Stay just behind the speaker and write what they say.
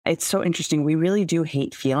It's so interesting. We really do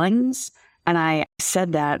hate feelings. And I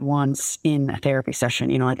said that once in a therapy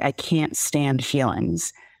session, I can't stand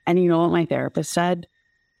feelings. And you know what my therapist said?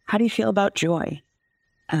 How do you feel about joy?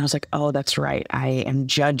 And I was like, oh, that's right. I am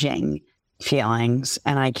judging feelings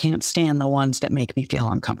and I can't stand the ones that make me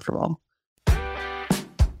feel uncomfortable.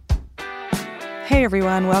 Hey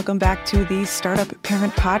everyone, welcome back to the Startup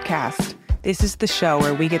Parent Podcast. This is the show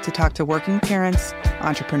where we get to talk to working parents,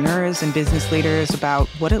 entrepreneurs, and business leaders about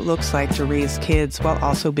what it looks like to raise kids while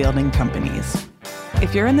also building companies.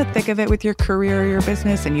 If you're in the thick of it with your career or your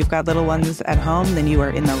business and you've got little ones at home, then you are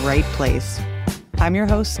in the right place. I'm your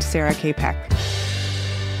host, Sarah K. Peck.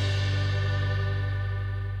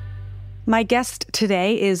 My guest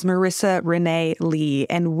today is Marisa Renee Lee,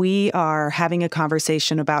 and we are having a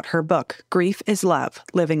conversation about her book, Grief is Love,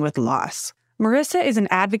 Living with Loss. Marisa is an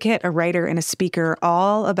advocate, a writer, and a speaker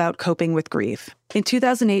all about coping with grief. In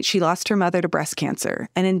 2008, she lost her mother to breast cancer.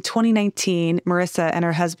 And in 2019, Marisa and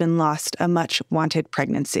her husband lost a much-wanted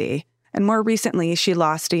pregnancy. And more recently, she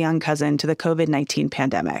lost a young cousin to the COVID-19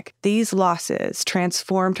 pandemic. These losses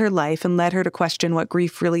transformed her life and led her to question what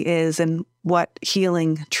grief really is and what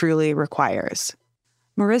healing truly requires.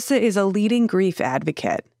 Marisa is a leading grief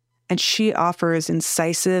advocate, and she offers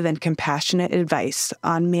incisive and compassionate advice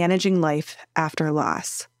on managing life after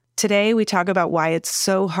loss. Today, we talk about why it's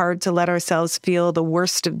so hard to let ourselves feel the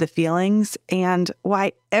worst of the feelings and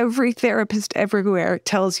why every therapist everywhere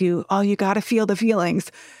tells you, oh, you got to feel the feelings,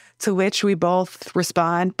 to which we both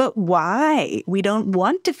respond, but why? We don't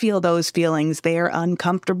want to feel those feelings. They are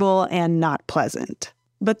uncomfortable and not pleasant.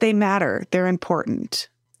 But they matter. They're important.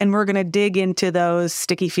 And we're going to dig into those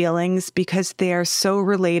sticky feelings because they are so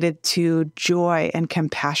related to joy and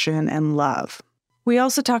compassion and love. We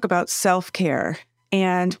also talk about self-care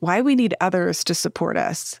and why we need others to support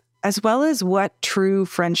us, as well as what true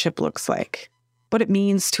friendship looks like, what it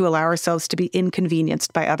means to allow ourselves to be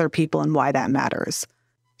inconvenienced by other people and why that matters.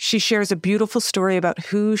 She shares a beautiful story about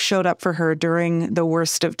who showed up for her during the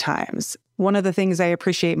worst of times. One of the things I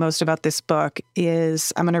appreciate most about this book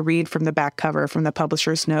is, I'm going to read from the back cover from the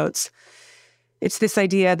publisher's notes. It's this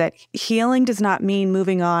idea that healing does not mean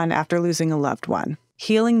moving on after losing a loved one.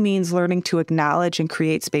 Healing means learning to acknowledge and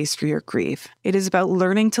create space for your grief. It is about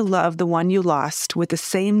learning to love the one you lost with the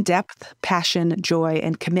same depth, passion, joy,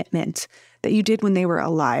 and commitment that you did when they were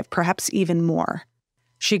alive, perhaps even more.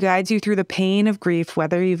 She guides you through the pain of grief,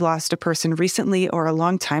 whether you've lost a person recently or a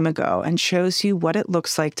long time ago, and shows you what it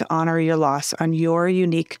looks like to honor your loss on your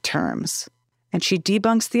unique terms. And she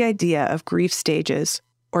debunks the idea of grief stages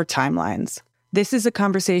or timelines. This is a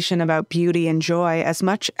conversation about beauty and joy as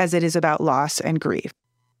much as it is about loss and grief.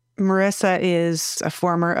 Marisa is a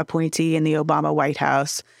former appointee in the Obama White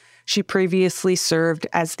House. She previously served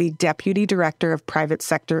as the Deputy Director of Private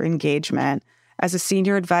Sector Engagement, as a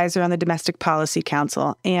senior advisor on the Domestic Policy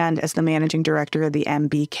Council, and as the managing director of the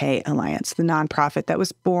MBK Alliance, the nonprofit that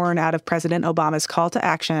was born out of President Obama's call to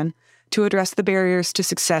action to address the barriers to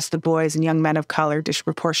success that boys and young men of color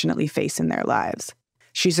disproportionately face in their lives.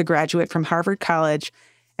 She's a graduate from Harvard College,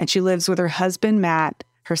 and she lives with her husband, Matt,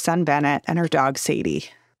 her son, Bennett, and her dog, Sadie.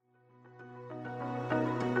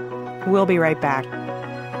 We'll be right back.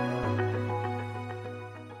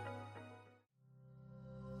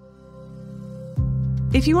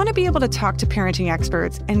 If you want to be able to talk to parenting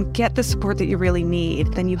experts and get the support that you really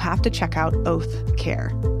need, then you have to check out Oath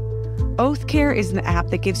Care. Oath Care is an app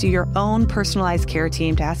that gives you your own personalized care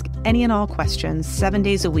team to ask any and all questions 7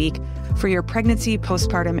 days a week for your pregnancy,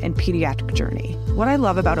 postpartum, and pediatric journey. What I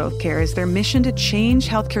love about Oath Care is their mission to change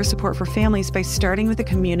healthcare support for families by starting with a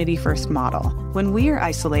community-first model. When we are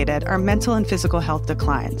isolated, our mental and physical health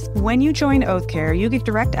declines. When you join Oath Care, you get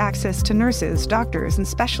direct access to nurses, doctors, and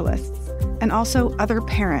specialists, and also other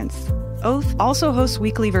parents. Oath also hosts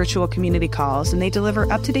weekly virtual community calls, and they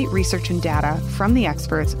deliver up-to-date research and data from the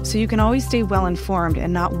experts so you can always stay well-informed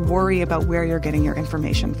and not worry about where you're getting your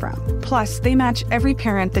information from. Plus, they match every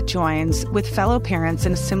parent that joins with fellow parents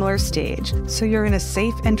in a similar stage, so you're in a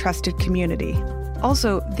safe and trusted community.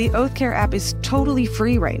 Also, the Oath Care app is totally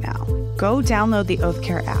free right now. Go download the Oath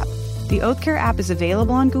Care app. The Oath Care app is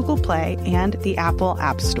available on Google Play and the Apple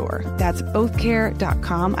App Store. That's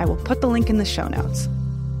oathcare.com. I will put the link in the show notes.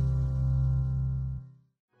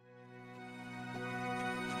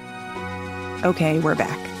 Okay, we're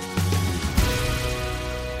back.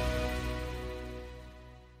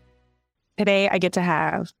 Today, I get to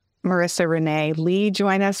have Marisa Renee Lee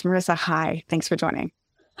join us. Marisa, hi. Thanks for joining.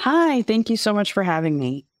 Hi, thank you so much for having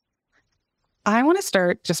me. I want to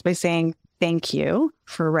start just by saying thank you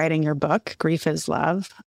for writing your book, Grief is Love.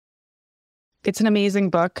 It's an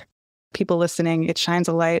amazing book. People listening, it shines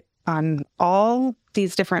a light on all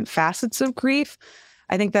these different facets of grief,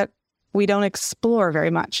 I think that we don't explore very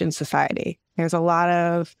much in society. There's a lot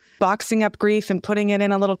of boxing up grief and putting it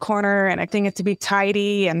in a little corner and expecting it to be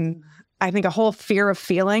tidy. And I think a whole fear of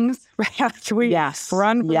feelings, right? After we run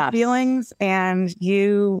from feelings. And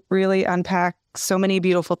you really unpack so many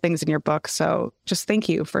beautiful things in your book. So just thank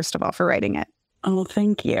you, first of all, for writing it. Oh,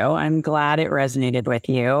 thank you. I'm glad it resonated with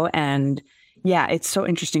you. And yeah, it's so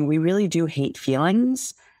interesting. We really do hate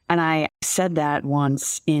feelings. And I said that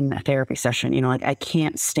once in a therapy session, like I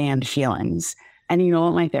can't stand feelings. And you know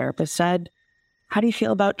what my therapist said? How do you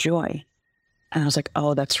feel about joy? And I was like,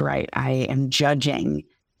 oh, that's right. I am judging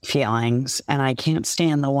feelings and I can't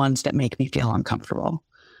stand the ones that make me feel uncomfortable.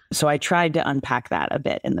 So I tried to unpack that a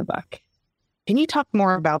bit in the book. Can you talk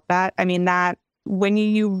more about that? I mean, that when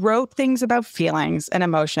you wrote things about feelings and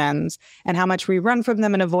emotions and how much we run from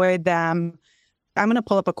them and avoid them, I'm going to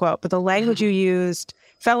pull up a quote, but the language you used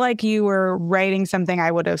felt like you were writing something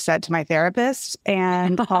I would have said to my therapist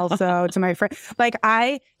and also to my friend. Like,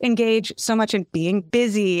 I engage so much in being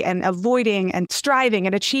busy and avoiding and striving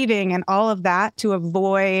and achieving, and all of that to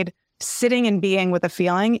avoid sitting and being with a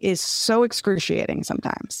feeling is so excruciating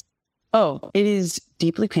sometimes. Oh, it is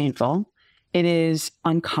deeply painful. It is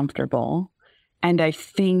uncomfortable. And I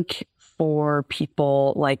think for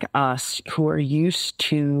people like us who are used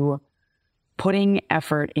to putting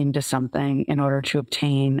effort into something in order to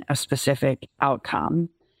obtain a specific outcome,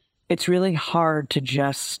 it's really hard to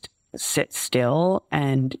just sit still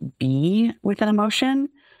and be with an emotion,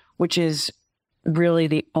 which is really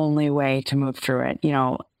the only way to move through it.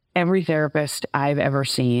 Every therapist I've ever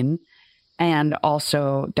seen, and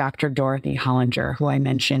also Dr. Dorothy Hollinger, who I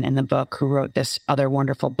mentioned in the book, who wrote this other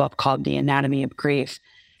wonderful book called The Anatomy of Grief,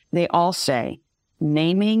 they all say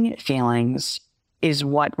naming feelings is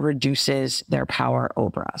what reduces their power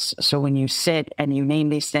over us. So when you sit and you name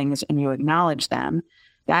these things and you acknowledge them,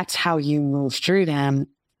 that's how you move through them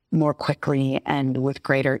more quickly and with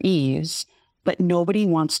greater ease. But nobody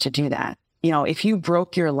wants to do that. If you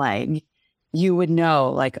broke your leg, you would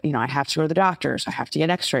know, I have to go to the doctors, I have to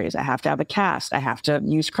get x-rays, I have to have a cast, I have to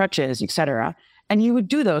use crutches, etc. And you would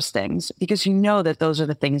do those things because you know that those are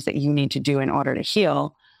the things that you need to do in order to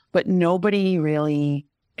heal. But nobody really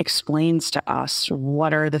explains to us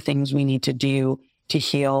what are the things we need to do to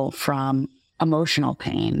heal from emotional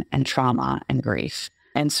pain and trauma and grief.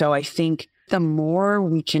 And so I think the more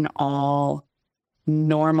we can all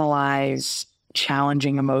normalize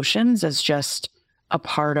challenging emotions as just a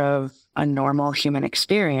part of a normal human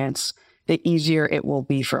experience, the easier it will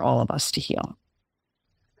be for all of us to heal.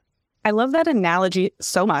 I love that analogy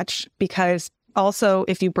so much because also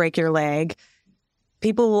if you break your leg,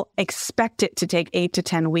 people expect it to take 8 to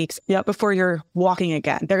 10 weeks before you're walking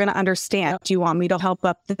again. They're going to understand. Do you want me to help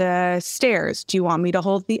up the stairs? Do you want me to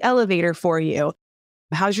hold the elevator for you?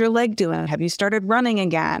 How's your leg doing? Have you started running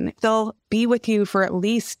again? They'll be with you for at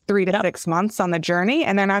least 3 to 6 months on the journey,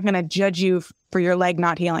 and they're not going to judge you for your leg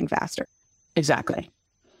not healing faster. Exactly.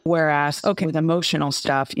 Whereas with emotional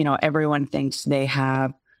stuff, everyone thinks they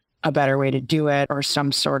have a better way to do it or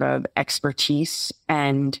some sort of expertise,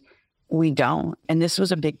 and we don't. And this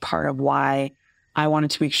was a big part of why I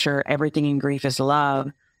wanted to make sure Everything in Grief is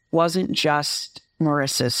Love wasn't just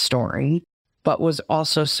Marisa's story, but was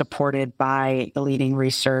also supported by the leading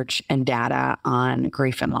research and data on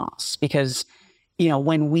grief and loss. Because,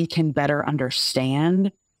 when we can better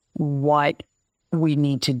understand what we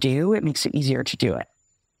need to do, it makes it easier to do it.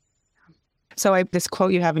 So this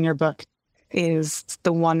quote you have in your book is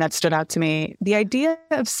the one that stood out to me. The idea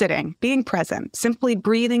of sitting, being present, simply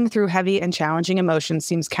breathing through heavy and challenging emotions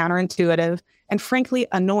seems counterintuitive and frankly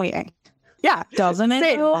annoying. Yeah. Doesn't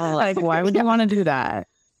it? Why would you want to do that?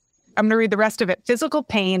 I'm going to read the rest of it. Physical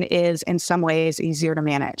pain is in some ways easier to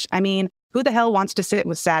manage. I mean, who the hell wants to sit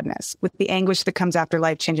with sadness, with the anguish that comes after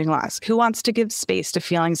life-changing loss? Who wants to give space to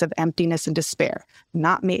feelings of emptiness and despair?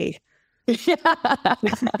 Not me.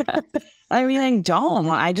 I don't.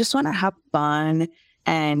 I just want to have fun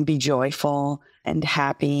and be joyful and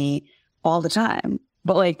happy all the time.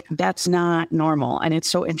 But that's not normal. And it's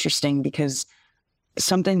so interesting because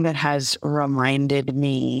something that has reminded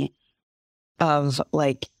me of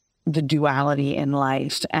the duality in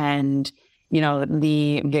life and,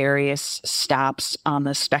 the various stops on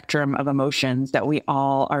the spectrum of emotions that we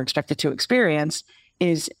all are expected to experience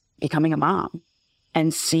is becoming a mom.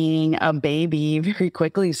 And seeing a baby very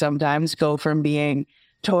quickly sometimes go from being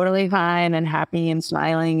totally fine and happy and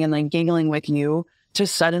smiling and giggling with you to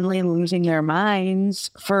suddenly losing their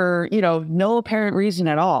minds for, no apparent reason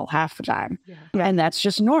at all half the time. Yeah. And that's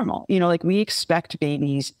just normal. We expect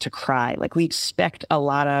babies to cry. We expect a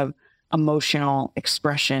lot of emotional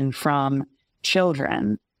expression from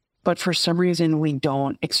children. But for some reason, we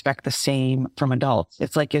don't expect the same from adults.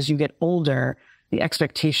 It's like as you get older, the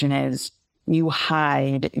expectation is you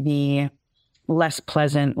hide the less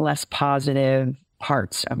pleasant, less positive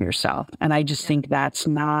parts of yourself. And I just think that's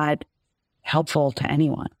not helpful to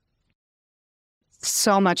anyone.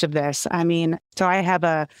 So much of this. I mean, so I have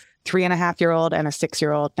a 3.5-year-old and a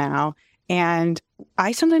 6-year-old now. And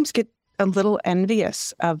I sometimes get a little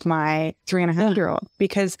envious of my 3.5-year-old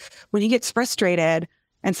because when he gets frustrated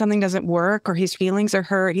and something doesn't work or his feelings are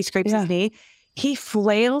hurt, he scrapes his knee, he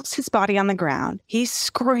flails his body on the ground. He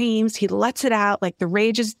screams, he lets it out, like the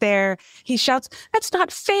rage is there. He shouts, "That's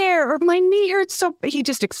not fair," or "My knee hurts." So he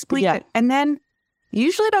just explains it. And then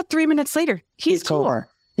usually about 3 minutes later, he's over.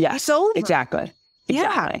 Yeah, it's over. Exactly.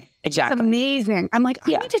 Exactly. It's amazing. I'm like,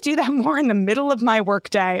 I need to do that more in the middle of my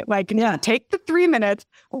workday. Like, take the 3 minutes,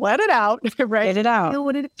 let it out, right? Get it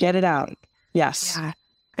out. Get it out. Yes. Yeah.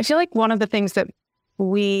 I feel like one of the things that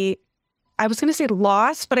I was going to say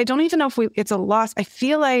lost, but I don't even know if it's a loss. I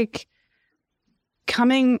feel like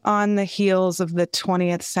coming on the heels of the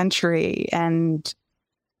 20th century and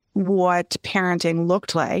what parenting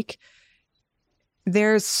looked like,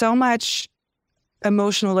 there's so much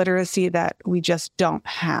emotional literacy that we just don't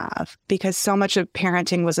have because so much of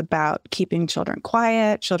parenting was about keeping children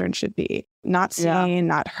quiet. Children should be not seen,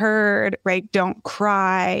 not heard, right? Don't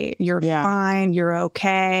cry. You're fine. You're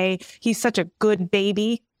okay. He's such a good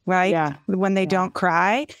baby, right? Yeah. When they don't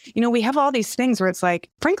cry. You know, we have all these things where it's like,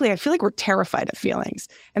 frankly, I feel like we're terrified of feelings.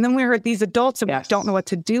 And then we're these adults and we don't know what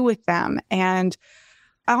to do with them. And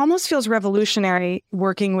it almost feels revolutionary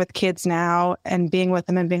working with kids now and being with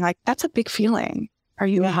them and being like, that's a big feeling. Are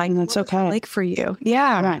you hiding? That's okay. Like for you.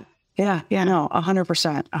 Yeah. Right. Yeah. Yeah. No,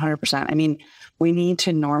 100%. 100%. I mean, we need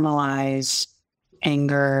to normalize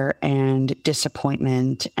anger and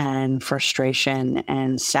disappointment and frustration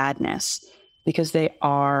and sadness because they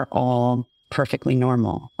are all perfectly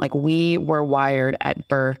normal. Like we were wired at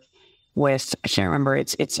birth with, I can't remember,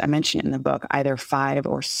 I mentioned it in the book, either 5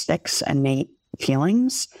 or 6 innate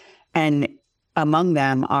feelings. And among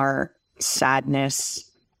them are sadness,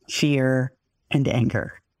 fear, and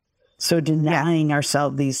anger. So denying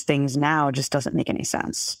ourselves these things now just doesn't make any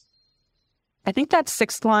sense. I think that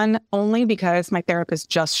 6th one only because my therapist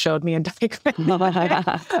just showed me a diagram.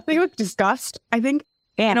 I think it was disgust. I think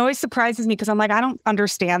it always surprises me because I'm like, I don't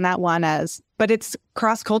understand that one but it's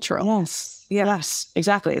cross-cultural. Yes. Yes,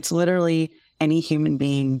 exactly. It's literally any human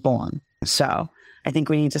being born. So I think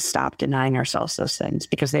we need to stop denying ourselves those things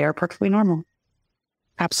because they are perfectly normal.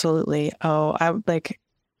 Absolutely. Oh,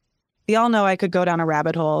 y'all know I could go down a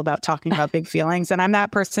rabbit hole about talking about big feelings. And I'm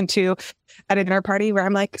that person too at a dinner party where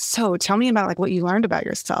I'm like, so tell me about what you learned about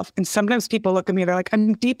yourself. And sometimes people look at me, they're like,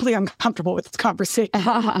 I'm deeply uncomfortable with this conversation.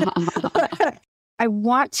 I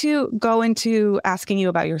want to go into asking you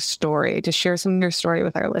about your story, to share some of your story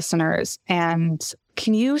with our listeners. And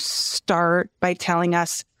can you start by telling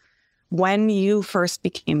us when you first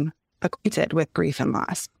became acquainted with grief and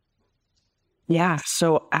loss? Yeah.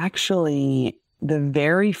 So actually, the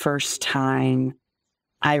very first time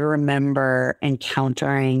I remember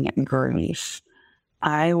encountering grief,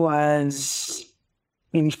 I was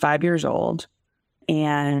maybe 5 years old,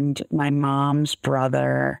 and my mom's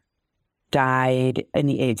brother died in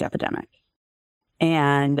the AIDS epidemic.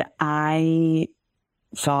 And I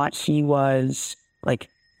thought he was like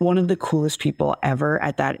one of the coolest people ever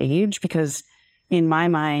at that age, because in my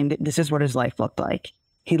mind, this is what his life looked like.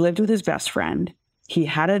 He lived with his best friend. He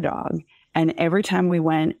had a dog. And every time we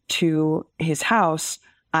went to his house,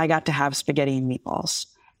 I got to have spaghetti and meatballs.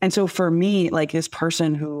 And so for me, like this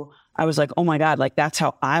person who I was like, oh my God, like that's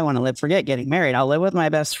how I want to live. Forget getting married. I'll live with my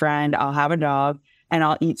best friend. I'll have a dog and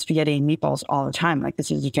I'll eat spaghetti and meatballs all the time. Like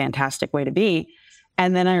this is a fantastic way to be.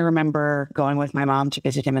 And then I remember going with my mom to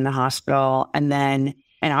visit him in the hospital. And then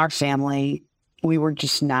in our family, we were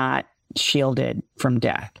just not shielded from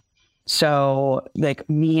death. So like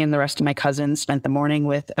me and the rest of my cousins spent the morning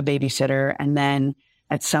with a babysitter. And then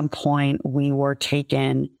at some point we were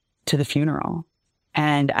taken to the funeral.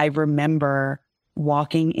 And I remember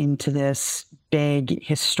walking into this big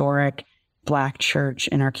historic Black church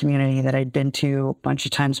in our community that I'd been to a bunch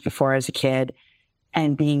of times before as a kid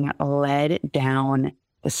and being led down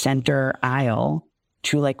the center aisle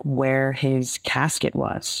to like where his casket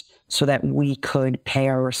was so that we could pay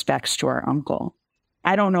our respects to our uncle.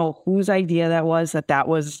 I don't know whose idea that was,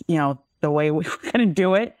 the way we were going to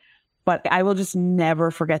do it. But I will just never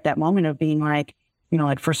forget that moment of being like,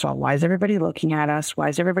 first of all, why is everybody looking at us? Why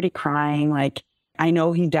is everybody crying? Like, I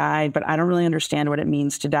know he died, but I don't really understand what it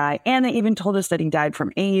means to die. And they even told us that he died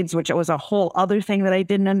from AIDS, which was a whole other thing that I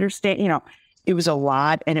didn't understand. It was a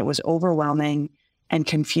lot and it was overwhelming and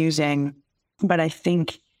confusing. But I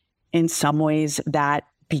think in some ways that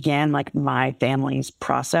began like my family's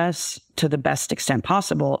process to the best extent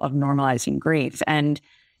possible of normalizing grief. And,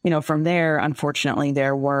 from there, unfortunately,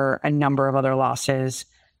 there were a number of other losses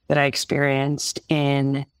that I experienced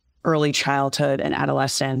in early childhood and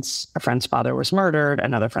adolescence. A friend's father was murdered.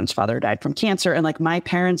 Another friend's father died from cancer. And like my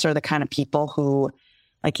parents are the kind of people who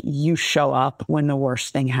like you show up when the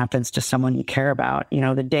worst thing happens to someone you care about.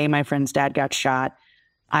 The day my friend's dad got shot,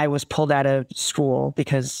 I was pulled out of school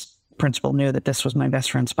because principal knew that this was my best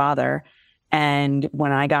friend's father. And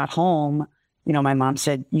when I got home, my mom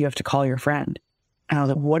said, "You have to call your friend." And I was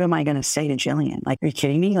like, what am I going to say to Jillian? Like, are you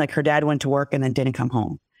kidding me? Like her dad went to work and then didn't come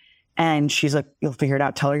home. And she's like, "You'll figure it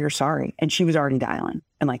out. Tell her you're sorry." And she was already dialing.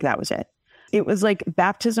 And like, that was it. It was like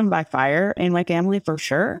baptism by fire in my family for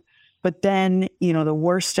sure. But then, the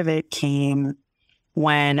worst of it came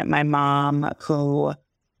when my mom, who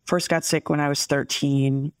first got sick when I was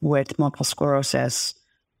 13 with multiple sclerosis,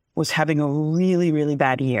 was having a really, really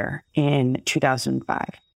bad year in 2005.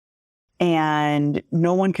 And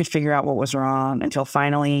no one could figure out what was wrong until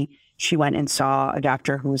finally she went and saw a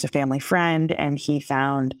doctor who was a family friend, and he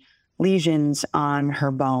found lesions on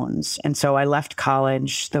her bones. And so I left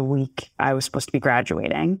college the week I was supposed to be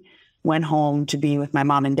graduating, went home to be with my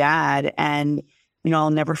mom and dad. And,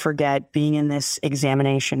 I'll never forget being in this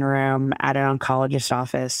examination room at an oncologist's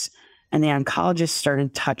office. And the oncologist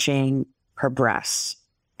started touching her breasts.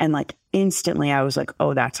 And like instantly I was like,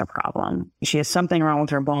 oh, that's a problem. She has something wrong with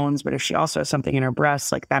her bones, but if she also has something in her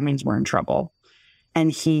breasts, like that means we're in trouble.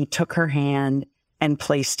 And he took her hand and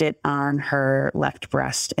placed it on her left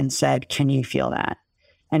breast and said, "Can you feel that?"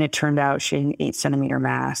 And it turned out she had an 8-centimeter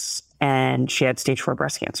mass and she had stage 4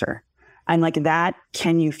 breast cancer. And like that,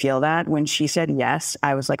 "Can you feel that?" When she said yes,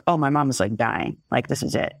 I was like, oh, my mom is like dying. Like, this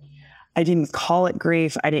is it. I didn't call it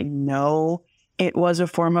grief. I didn't know it was a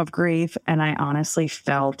form of grief. And I honestly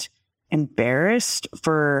felt embarrassed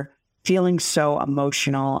for feeling so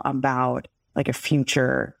emotional about like a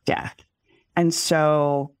future death. And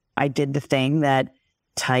so I did the thing that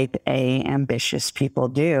type A ambitious people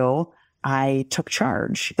do. I took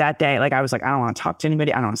charge that day. Like, I was like, I don't want to talk to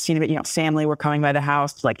anybody. I don't want to see anybody. Family were coming by the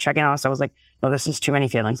house, like checking on us. I was like, no, this is too many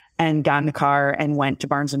feelings. And got in the car and went to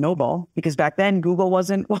Barnes & Noble, because back then Google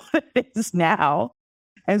wasn't what it is now.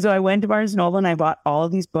 And so I went to Barnes & Noble and I bought all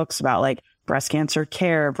of these books about like breast cancer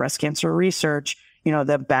care, breast cancer research,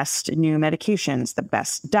 the best new medications, the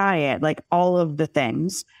best diet, like all of the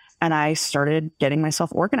things. And I started getting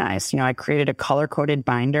myself organized. I created a color-coded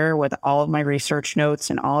binder with all of my research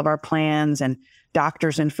notes and all of our plans and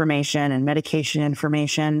doctor's information and medication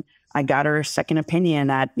information. I got her a second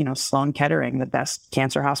opinion at, Sloan Kettering, the best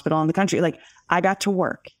cancer hospital in the country. Like, I got to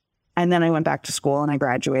work. And then I went back to school and I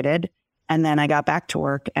graduated. And then I got back to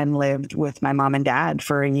work and lived with my mom and dad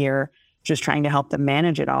for a year, just trying to help them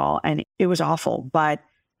manage it all. And it was awful. But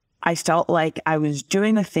I felt like I was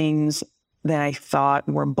doing the things that I thought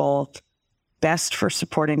were both best for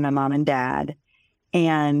supporting my mom and dad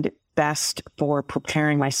and best for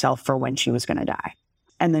preparing myself for when she was going to die.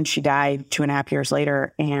 And then she died 2.5 years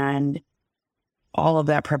later, and all of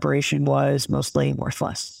that preparation was mostly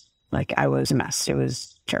worthless. Like, I was a mess. It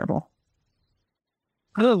was terrible.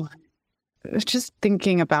 Oh, I was just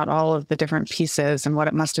thinking about all of the different pieces and what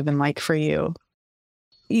it must have been like for you.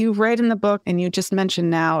 You write in the book, and you just mentioned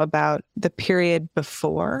now about the period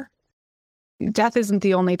before. Death isn't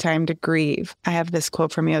the only time to grieve. I have this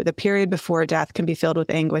quote from you: "The period before death can be filled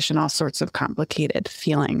with anguish and all sorts of complicated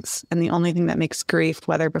feelings. And the only thing that makes grief,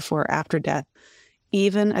 whether before or after death,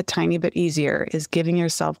 even a tiny bit easier, is giving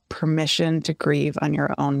yourself permission to grieve on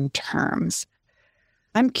your own terms."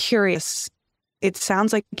 I'm curious. It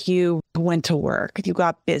sounds like you went to work. You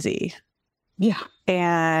got busy. Yeah.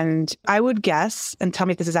 And I would guess, and tell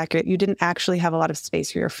me if this is accurate, you didn't actually have a lot of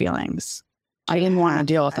space for your feelings. I didn't want to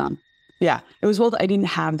deal with them. Yeah, it was both. I didn't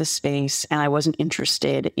have the space and I wasn't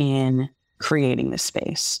interested in creating the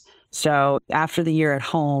space. So after the year at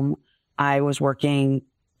home, I was working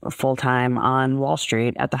full-time on Wall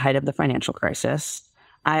Street at the height of the financial crisis.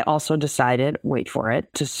 I also decided, wait for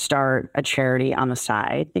it, to start a charity on the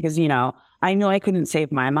side because, I know I couldn't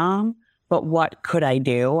save my mom, but what could I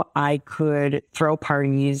do? I could throw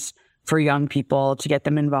parties for young people to get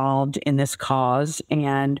them involved in this cause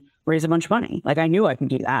and raise a bunch of money. Like, I knew I could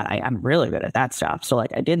do that. I'm really good at that stuff. So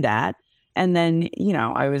like, I did that. And then,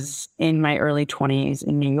 I was in my early 20s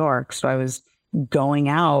in New York. So I was going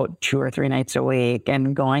out 2 or 3 nights a week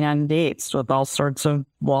and going on dates with all sorts of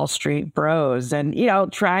Wall Street bros and,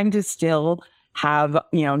 trying to still have,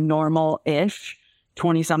 normal-ish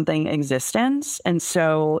 20-something existence. And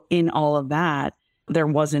so in all of that, there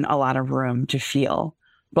wasn't a lot of room to feel.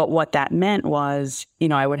 But what that meant was,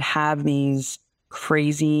 I would have these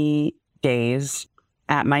crazy days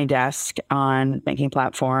at my desk on the banking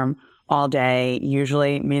platform all day,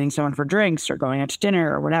 usually meeting someone for drinks or going out to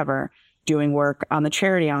dinner or whatever, doing work on the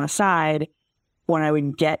charity on the side. When I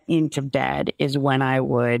would get into bed is when I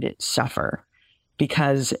would suffer,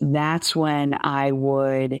 because that's when I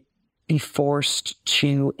would be forced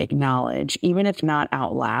to acknowledge, even if not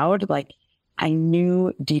out loud, like I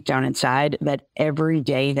knew deep down inside that every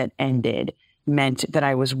day that ended meant that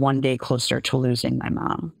I was one day closer to losing my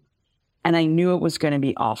mom. And I knew it was going to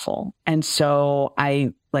be awful. And so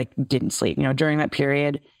I didn't sleep, during that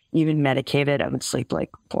period, even medicated, I would sleep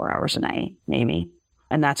 4 hours a night, maybe.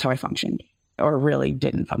 And that's how I functioned, or really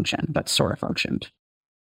didn't function, but sort of functioned.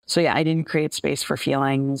 So yeah, I didn't create space for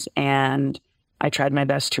feelings, and I tried my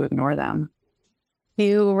best to ignore them.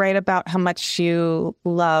 You write about how much you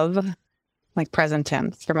love, present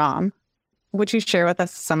tense, your mom. Would you share with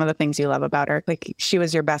us some of the things you love about her? She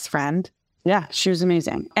was your best friend. Yeah, she was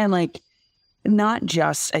amazing. And not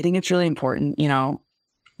just, I think it's really important,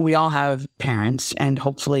 we all have parents, and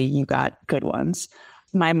hopefully you got good ones.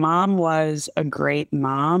 My mom was a great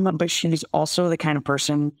mom, but she was also the kind of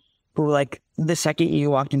person who, the second you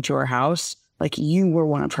walked into her house, you were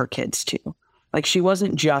one of her kids too. She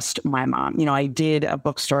wasn't just my mom. I did a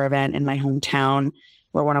bookstore event in my hometown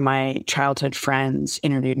where one of my childhood friends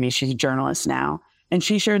interviewed me. She's a journalist now. And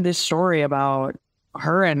she shared this story about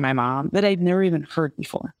her and my mom that I'd never even heard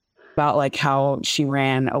before, about how she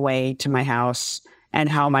ran away to my house and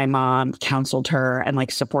how my mom counseled her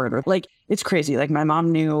and supported her. It's crazy. My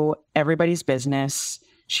mom knew everybody's business.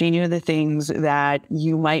 She knew the things that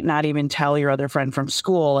you might not even tell your other friend from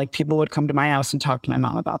school. People would come to my house and talk to my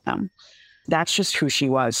mom about them. That's just who she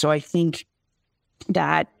was. So I think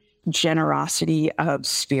that generosity of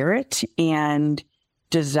spirit and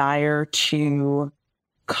desire to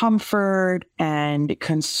comfort and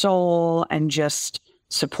console and just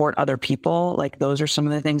support other people, those are some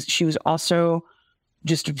of the things. She was also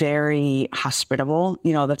just very hospitable.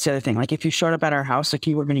 That's the other thing. If you showed up at our house,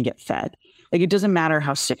 you were going to get fed. It doesn't matter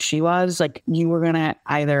how sick she was. You were going to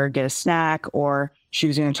either get a snack, or she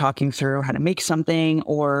was going to talk you through how to make something,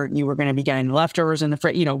 or you were going to be getting leftovers in the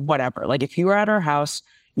fridge, whatever. If you were at our house,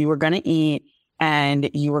 you were going to eat and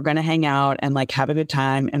you were going to hang out and have a good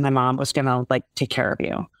time. And my mom was going to take care of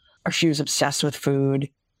you. Or she was obsessed with food.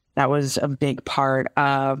 That was a big part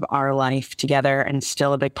of our life together, and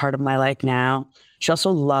still a big part of my life now. She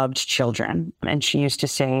also loved children. And she used to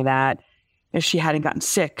say that if she hadn't gotten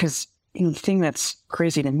sick, because the thing that's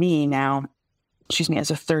crazy to me now,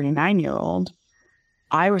 as a 39-year-old,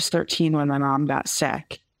 I was 13 when my mom got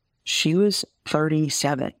sick. She was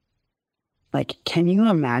 37. Can you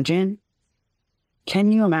imagine?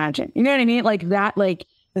 Can you imagine? You know what I mean?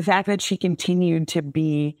 The fact that she continued to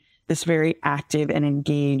be this very active and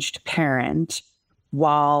engaged parent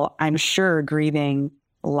while I'm sure grieving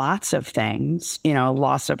lots of things,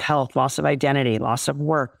 loss of health, loss of identity, loss of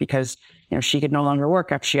work, because, she could no longer work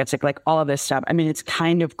after she got sick, all of this stuff. I mean, it's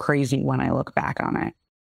kind of crazy when I look back on it.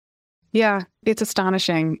 Yeah, it's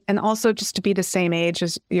astonishing. And also just to be the same age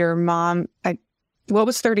as your mom, what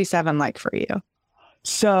was 37 like for you?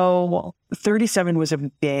 So 37 was a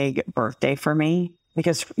big birthday for me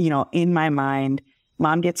because, in my mind,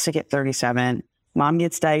 mom gets sick at 37. Mom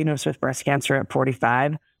gets diagnosed with breast cancer at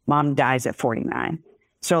 45. Mom dies at 49.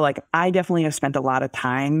 So I definitely have spent a lot of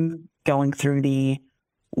time going through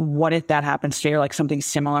what if that happens to you? Something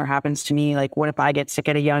similar happens to me? What if I get sick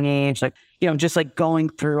at a young age? Just going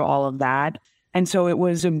through all of that. And so it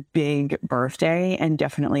was a big birthday and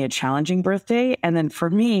definitely a challenging birthday. And then for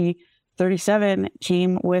me, 37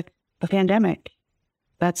 came with the pandemic.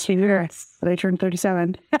 That's 2 years that I turned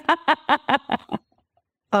 37.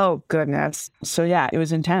 Oh, goodness. So yeah, it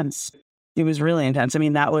was intense. It was really intense. I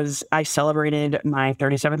mean, I celebrated my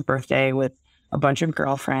 37th birthday with a bunch of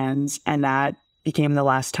girlfriends, and that became the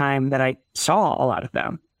last time that I saw a lot of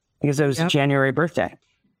them because it was a January birthday.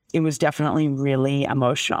 It was definitely really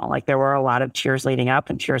emotional. There were a lot of tears leading up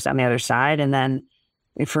and tears on the other side. And then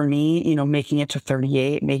for me, making it to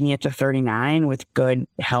 38, making it to 39 with good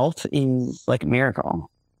health is a miracle.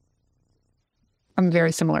 I'm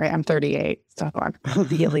very similar. I'm 38. So I'm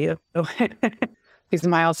really these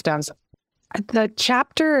milestones. The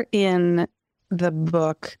chapter in the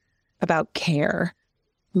book about care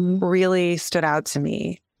really stood out to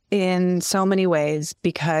me in so many ways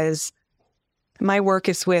because My work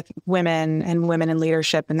is with women and women in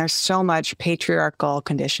leadership, and there's so much patriarchal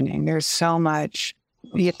conditioning. There's so much,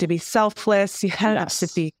 you have to be selfless.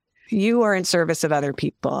 You are in service of other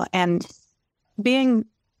people. And being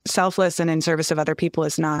selfless and in service of other people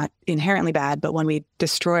is not inherently bad, but when we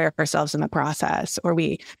destroy ourselves in the process, or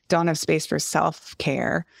we don't have space for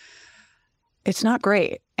self-care, it's not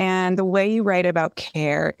great. And the way you write about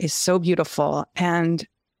care is so beautiful. And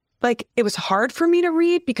like, it was hard for me to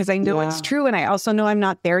read because I know it's true. And I also know I'm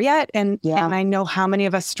not there yet. And I know how many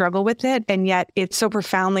of us struggle with it. And yet it's so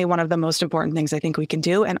profoundly one of the most important things I think we can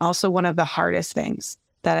do. And also one of the hardest things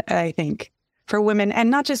that I think for women,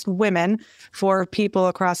 and not just women, for people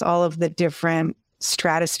across all of the different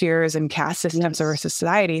stratospheres and caste systems of our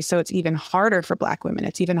society. So it's even harder for Black women.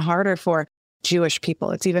 It's even harder for Jewish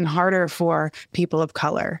people. It's even harder for people of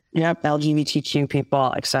color. Yep. LGBTQ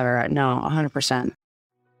people, et cetera. No, 100%.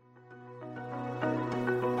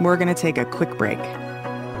 We're going to take a quick break.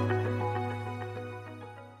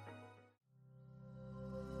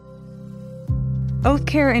 Oath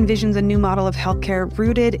Care envisions a new model of healthcare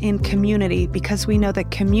rooted in community because we know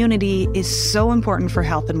that community is so important for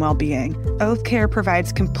health and well-being. Oath Care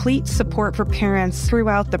provides complete support for parents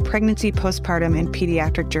throughout the pregnancy, postpartum, and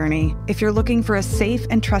pediatric journey. If you're looking for a safe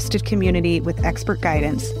and trusted community with expert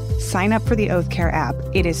guidance, sign up for the Oath Care app.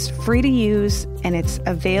 It is free to use, and it's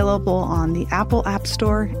available on the Apple App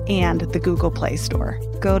Store and the Google Play Store.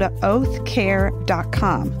 Go to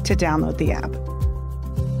oathcare.com to download the app.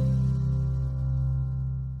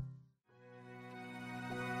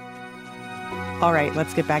 All right,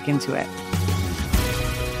 let's get back into it.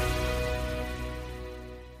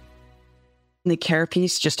 The care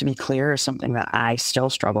piece, just to be clear, is something that I still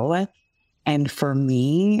struggle with. And for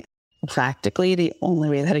me, practically the only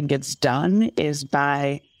way that it gets done is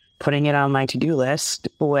by putting it on my to-do list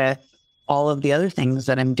with all of the other things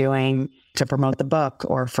that I'm doing to promote the book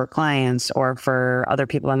or for clients or for other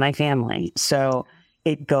people in my family. So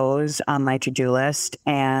it goes on my to-do list,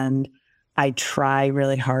 and I try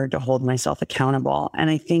really hard to hold myself accountable. And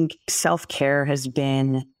I think self-care has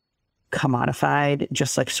been commodified,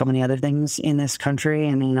 just like so many other things in this country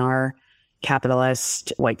and in our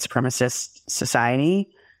capitalist, white supremacist society.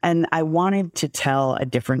 And I wanted to tell a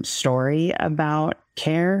different story about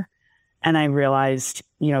care. And I realized,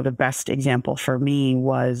 the best example for me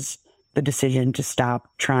was the decision to stop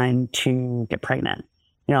trying to get pregnant.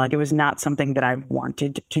 It was not something that I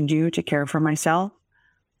wanted to do to care for myself,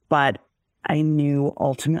 but I knew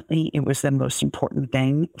ultimately it was the most important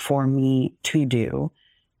thing for me to do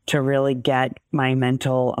to really get my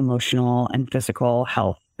mental, emotional, and physical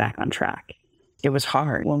health back on track. It was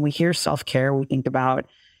hard. When we hear self-care, we think about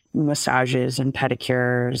massages and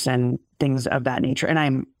pedicures and things of that nature. And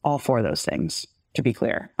I'm all for those things, to be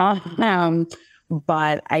clear.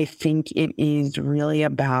 But I think it is really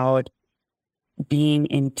about being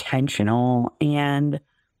intentional and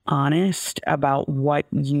honest about what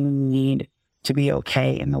you need to be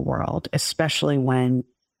okay in the world, especially when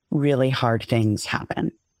really hard things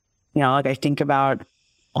happen. I think about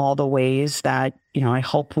all the ways that, I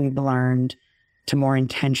hope we've learned to more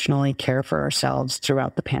intentionally care for ourselves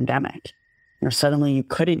throughout the pandemic. Suddenly you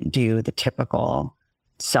couldn't do the typical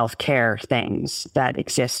self-care things that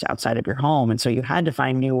exist outside of your home. And so you had to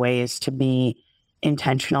find new ways to be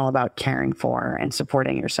intentional about caring for and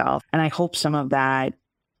supporting yourself. And I hope some of that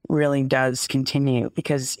really does continue,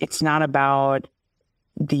 because it's not about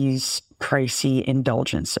these pricey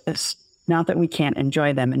indulgences. Not that we can't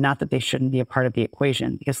enjoy them and not that they shouldn't be a part of the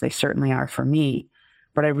equation, because they certainly are for me.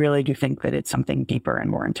 But I really do think that it's something deeper and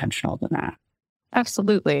more intentional than that.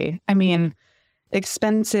 Absolutely. I mean,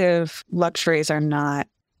 expensive luxuries are not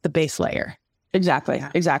the base layer. Exactly.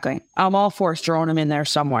 Yeah. Exactly. I'm all for throwing them in there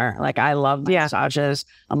somewhere. Like, I love massages.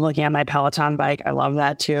 I'm looking at my Peloton bike. I love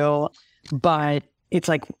that too. But it's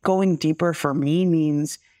like going deeper for me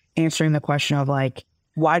means answering the question of like,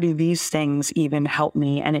 why do these things even help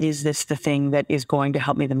me? And is this the thing that is going to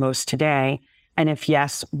help me the most today? And if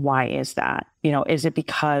yes, why is that? Is it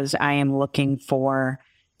because I am looking for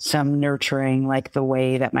some nurturing, like the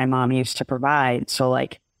way that my mom used to provide? So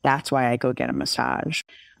like, that's why I go get a massage.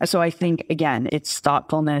 So I think, again, it's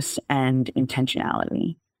thoughtfulness and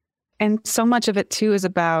intentionality. And so much of it too is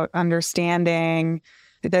about understanding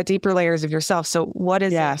the deeper layers of yourself. So what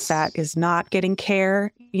is it that is not getting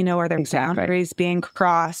care? Are there boundaries being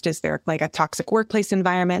crossed? Is there like a toxic workplace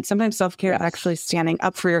environment? Sometimes self-care is actually standing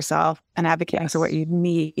up for yourself and advocating for what you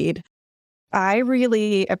need. I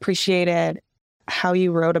really appreciated how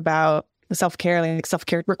you wrote about self-care. Like,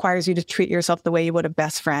 self-care requires you to treat yourself the way you would a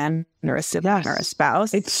best friend or a sibling or a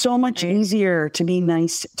spouse. It's so much easier to be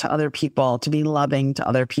nice to other people, to be loving to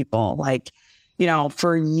other people. Like,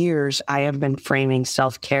 For years, I have been framing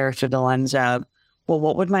self-care through the lens of, well,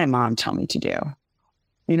 what would my mom tell me to do?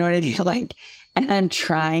 You know what I mean? Like, and I'm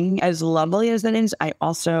trying, as lovely as that is, I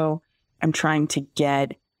also am trying to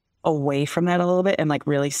get away from that a little bit and like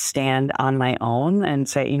really stand on my own and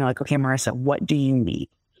say, like, okay, Marisa, what do you need?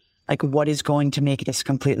 Like, what is going to make this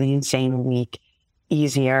completely insane week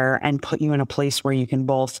easier and put you in a place where you can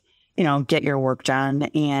both, get your work done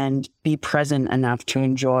and be present enough to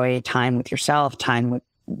enjoy time with yourself, time with,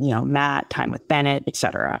 Matt, time with Bennett,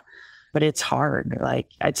 etc. But it's hard. Like,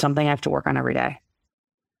 it's something I have to work on every day.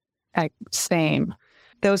 Same.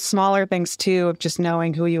 Those smaller things too, of just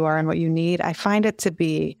knowing who you are and what you need, I find it to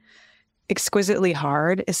be exquisitely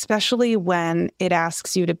hard, especially when it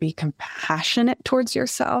asks you to be compassionate towards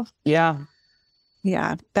yourself. Yeah.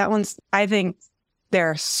 Yeah. I think there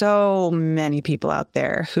are so many people out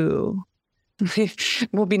there who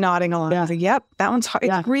will be nodding along. Yeah. Like, yep, that one's hard.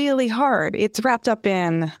 Yeah. It's really hard. It's wrapped up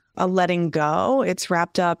in a letting go. It's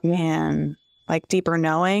wrapped up in like deeper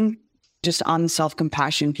knowing. Just on the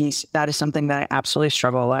self-compassion piece, that is something that I absolutely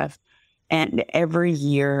struggle with. And every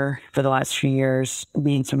year for the last few years,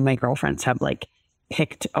 me and some of my girlfriends have like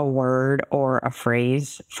picked a word or a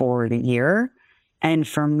phrase for the year. And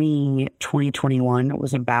for me, 2021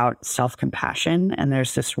 was about self-compassion. And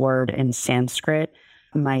there's this word in Sanskrit,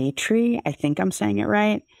 Maitri, I think I'm saying it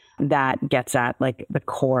right, that gets at like the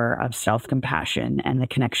core of self-compassion and the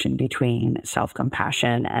connection between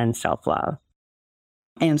self-compassion and self-love.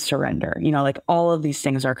 And surrender. Like all of these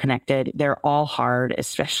things are connected. They're all hard,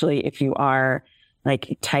 especially if you are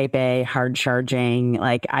like type A, hard charging,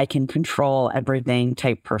 like I can control everything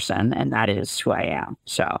type person. And that is who I am.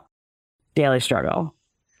 So daily struggle.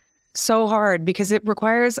 So hard because it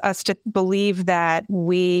requires us to believe that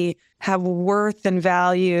we have worth and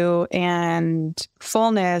value and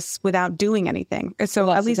fullness without doing anything.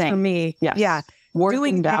 So at least for me, yeah. Worth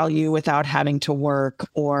and value without having to work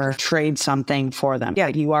or trade something for them. Yeah,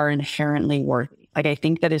 you are inherently worthy. Like, I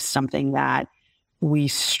think that is something that we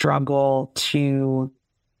struggle to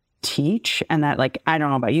teach. And that, like, I don't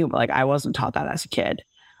know about you, but like, I wasn't taught that as a kid.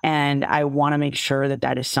 And I want to make sure that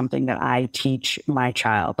that is something that I teach my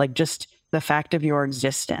child. Like, just the fact of your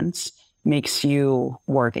existence makes you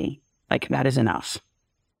worthy. Like, that is enough.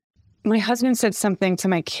 My husband said something to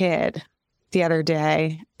my kid the other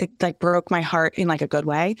day. It like broke my heart in like a good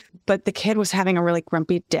way, but the kid was having a really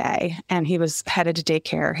grumpy day and he was headed to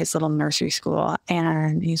daycare, his little nursery school.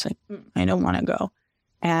 And he's like, I don't want to go.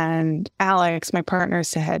 And Alex, my partner,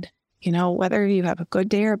 said, whether you have a good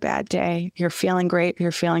day or a bad day, you're feeling great,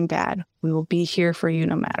 you're feeling bad, we will be here for you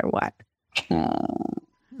no matter what.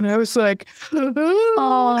 And I was like, I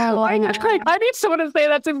need someone to say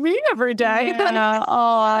that to me every day.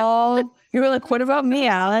 You were like, what about me,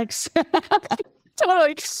 Alex?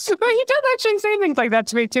 Totally. But he does actually say things like that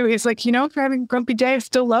to me too. He's like, if you're having a grumpy day, I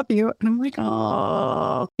still love you. And I'm like,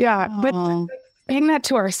 oh, yeah. But saying that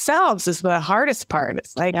to ourselves is the hardest part.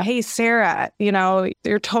 It's like, hey, Sarah,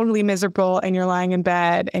 you're totally miserable and you're lying in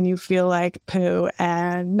bed and you feel like poo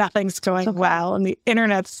and nothing's going well. And the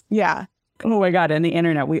internet's, Oh my God. And the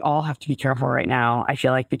internet, we all have to be careful right now. I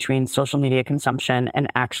feel like between social media consumption and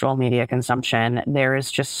actual media consumption, there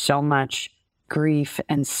is just so much grief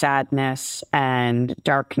and sadness and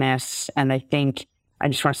darkness. And I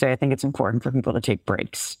just want to say, I think it's important for people to take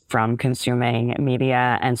breaks from consuming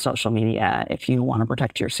media and social media if you want to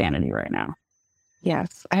protect your sanity right now.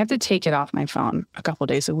 Yes. I have to take it off my phone a couple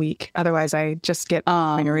days a week. Otherwise, I just get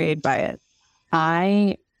annoyed by it.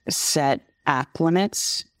 I set app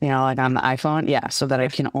limits, like on the iPhone. So that I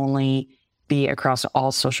can only be across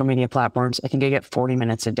all social media platforms. I think I get 40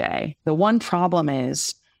 minutes a day. The one problem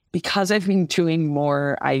is because I've been doing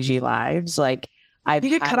more IG lives, like you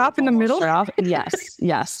get cut off in the middle?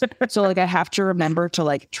 Yes. So like I have to remember to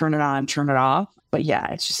like turn it on, turn it off. But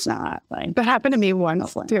it's just not like. That happened to me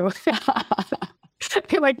once too.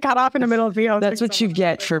 Get like cut off in the middle of the field. That's what you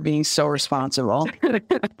get for being so responsible.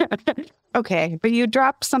 Okay. But you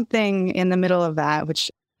dropped something in the middle of that,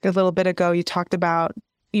 which a little bit ago you talked about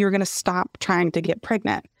you were going to stop trying to get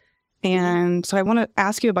pregnant. And so I want to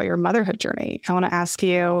ask you about your motherhood journey. I want to ask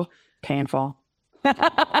you. Painful.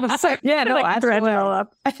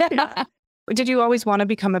 Did you always want to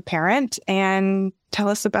become a parent? And tell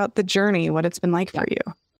us about the journey, what it's been like for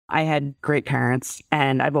you. I had great parents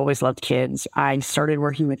and I've always loved kids. I started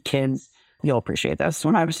working with kids. You'll appreciate this.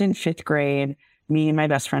 When I was in 5th grade, me and my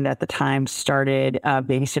best friend at the time started a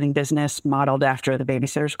babysitting business modeled after the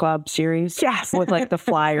Babysitters Club series. Yes. With like the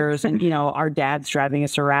flyers and, our dads driving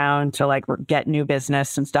us around to like get new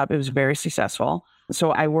business and stuff. It was very successful.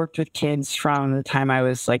 So I worked with kids from the time I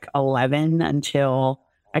was like 11 until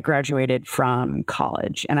I graduated from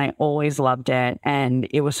college and I always loved it. And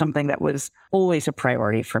it was something that was always a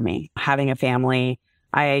priority for me. Having a family,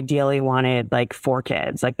 I ideally wanted like 4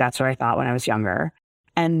 kids. Like that's what I thought when I was younger.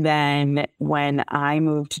 And then when I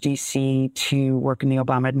moved to DC to work in the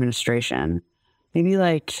Obama administration, maybe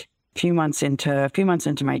like a few months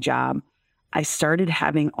into my job, I started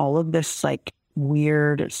having all of this like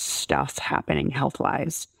weird stuff happening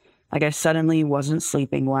health-wise. Like I suddenly wasn't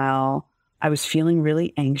sleeping well. I was feeling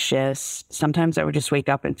really anxious. Sometimes I would just wake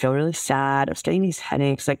up and feel really sad. I was getting these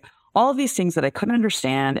headaches, like all of these things that I couldn't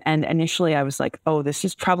understand. And initially I was like, oh, this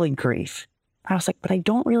is probably grief. I was like, but I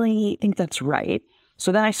don't really think that's right.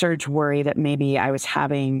 So then I started to worry that maybe I was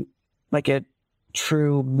having like a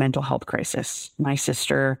true mental health crisis. My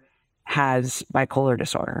sister has bipolar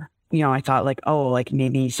disorder. I thought like, oh, like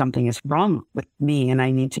maybe something is wrong with me and I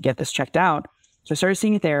need to get this checked out. So I started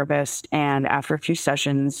seeing a therapist. And after a few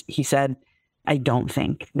sessions, he said, I don't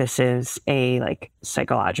think this is a like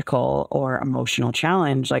psychological or emotional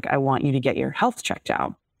challenge. Like I want you to get your health checked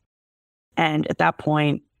out. And at that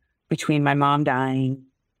point, between my mom dying,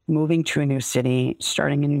 moving to a new city,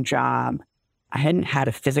 starting a new job, I hadn't had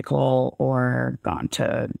a physical or gone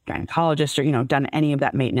to gynecologist or, done any of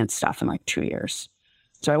that maintenance stuff in like 2 years.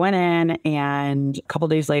 So I went in and a couple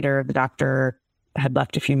of days later, the doctor had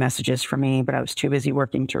left a few messages for me, but I was too busy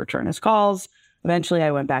working to return his calls. Eventually,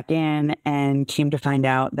 I went back in and came to find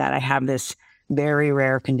out that I have this very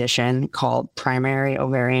rare condition called primary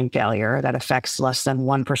ovarian failure that affects less than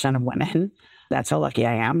 1% of women. That's how lucky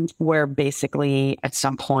I am, where basically at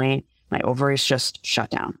some point, my ovaries just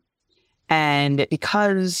shut down. And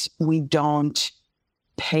because we don't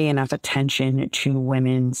pay enough attention to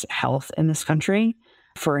women's health in this country,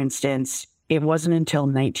 for instance, it wasn't until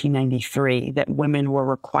 1993 that women were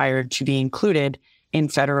required to be included in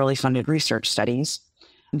federally funded research studies.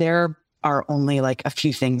 There are only like a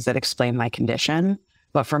few things that explain my condition,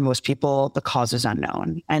 but for most people, the cause is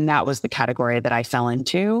unknown. And that was the category that I fell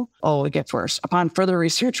into. Oh, it gets worse. Upon further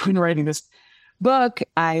research when writing this book,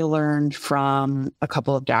 I learned from a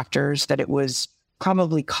couple of doctors that it was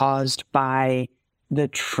probably caused by the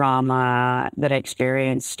trauma that I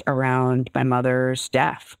experienced around my mother's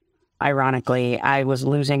death. Ironically, I was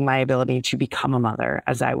losing my ability to become a mother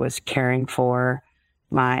as I was caring for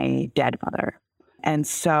my dead mother. And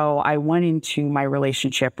so I went into my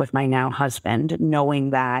relationship with my now husband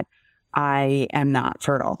knowing that I am not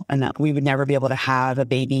fertile and that we would never be able to have a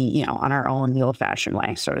baby, on our own, the old-fashioned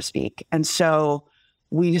way, so to speak. And so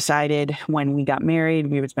we decided when we got married,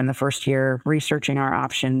 we would spend the first year researching our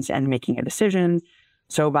options and making a decision.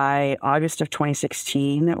 So by August of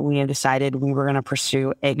 2016, we had decided we were going to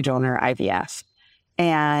pursue egg donor IVF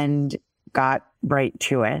and got right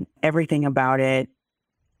to it. Everything about it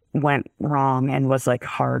went wrong and was like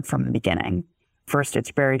hard from the beginning. First,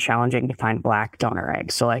 it's very challenging to find Black donor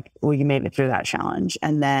eggs. So like we made it through that challenge.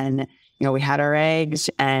 And then, we had our eggs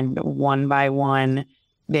and one by one,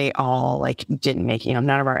 they all like didn't make, none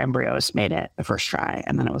of our embryos made it the first try.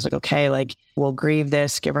 And then it was like, okay, like we'll grieve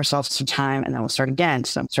this, give ourselves some time, and then we'll start again.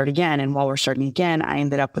 So start again. And while we're starting again, I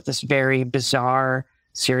ended up with this very bizarre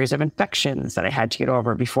series of infections that I had to get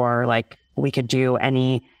over before like we could do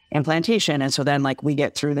any implantation. And so then like we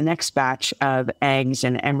get through the next batch of eggs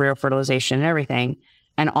and embryo fertilization and everything.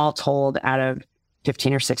 And all told, out of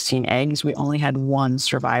 15 or 16 eggs, we only had one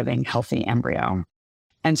surviving healthy embryo.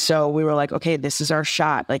 And so we were like, okay, this is our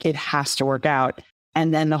shot. Like it has to work out.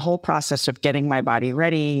 And then the whole process of getting my body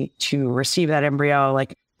ready to receive that embryo,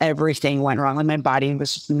 like everything went wrong. Like my body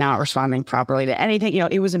was not responding properly to anything.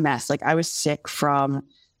 It was a mess. Like I was sick from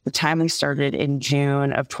the time we started in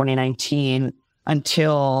June of 2019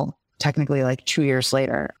 until technically like 2 years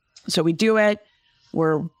later. So we do it.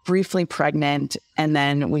 We're briefly pregnant. And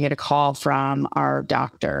then we get a call from our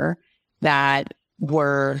doctor that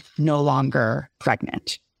we're no longer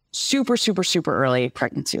pregnant. Super, super, super early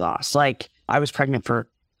pregnancy loss. Like I was pregnant for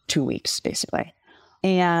 2 weeks, basically.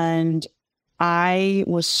 And I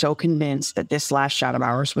was so convinced that this last shot of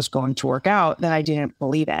ours was going to work out that I didn't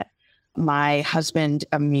believe it. My husband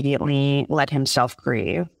immediately let himself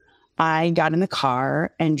grieve. I got in the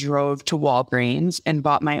car and drove to Walgreens and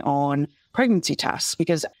bought my own pregnancy tests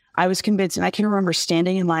because I was convinced, and I can remember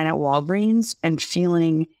standing in line at Walgreens and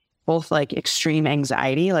feeling both like extreme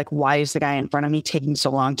anxiety, like why is the guy in front of me taking so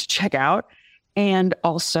long to check out? And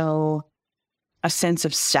also a sense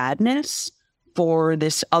of sadness for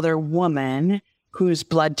this other woman whose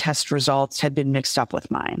blood test results had been mixed up with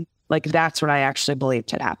mine. Like that's what I actually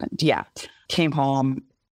believed had happened. Yeah. Came home,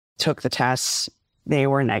 took the tests. They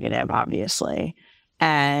were negative, obviously.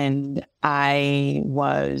 And I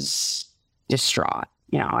was distraught.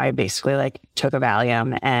 I basically like took a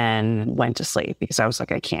Valium and went to sleep because I was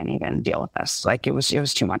like, I can't even deal with this. Like it was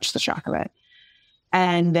too much, the shock of it.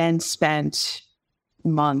 And then spent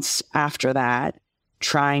months after that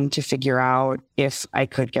trying to figure out if I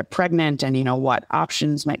could get pregnant and, what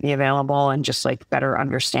options might be available and just like better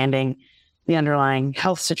understanding the underlying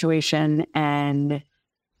health situation. And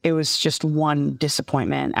it was just one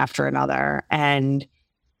disappointment after another. And,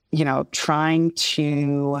 trying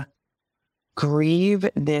to grieve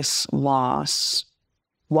this loss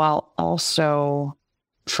while also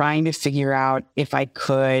trying to figure out if I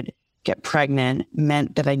could get pregnant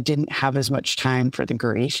meant that I didn't have as much time for the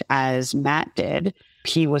grief as Matt did.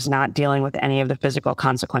 He was not dealing with any of the physical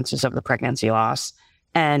consequences of the pregnancy loss.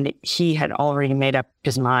 And he had already made up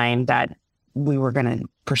his mind that we were going to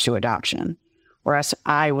pursue adoption. Whereas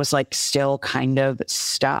I was like still kind of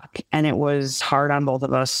stuck. And it was hard on both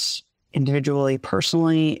of us individually,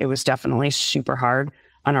 personally. It was definitely super hard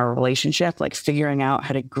on our relationship, like figuring out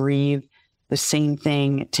how to grieve the same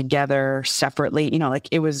thing together separately.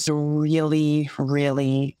 It was really,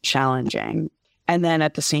 really challenging. And then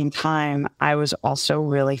at the same time, I was also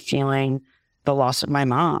really feeling the loss of my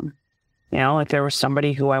mom. There was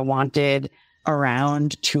somebody who I wanted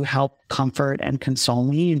around to help comfort and console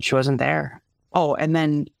me, and she wasn't there. Oh, and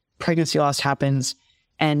then pregnancy loss happens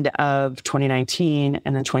end of 2019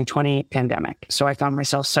 and then 2020 pandemic. So I found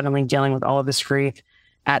myself suddenly dealing with all of this grief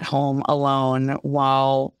at home alone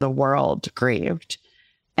while the world grieved.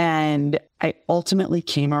 And I ultimately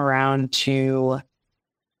came around to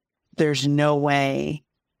there's no way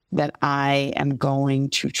that I am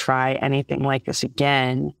going to try anything like this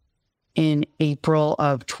again in April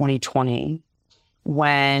of 2020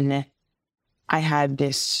 when I had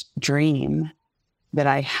this dream that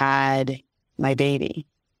I had my baby.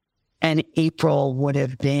 And April would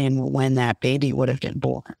have been when that baby would have been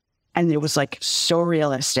born. And it was like so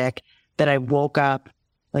realistic that I woke up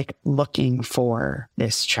like looking for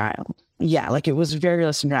this child. Yeah, like it was very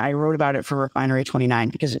realistic. I wrote about it for Refinery 29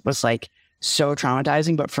 because it was like so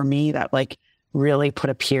traumatizing. But for me, that like really put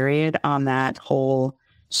a period on that whole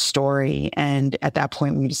story. And at that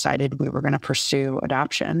point, we decided we were going to pursue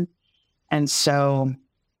adoption. And so,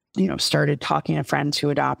 started talking to friends who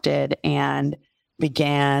adopted and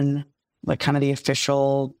began like kind of the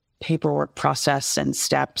official paperwork process and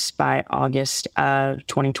steps by August of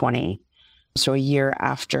 2020. So a year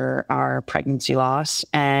after our pregnancy loss.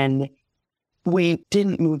 And we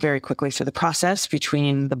didn't move very quickly through the process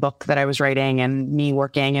between the book that I was writing and me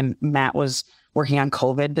working, and Matt was working on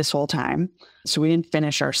COVID this whole time. So we didn't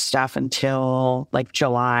finish our stuff until like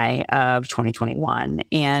July of 2021.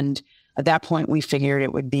 And at that point, we figured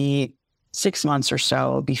it would be 6 months or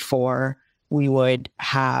so before we would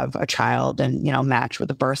have a child and, match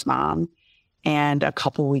with a birth mom. And a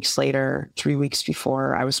couple weeks later, 3 weeks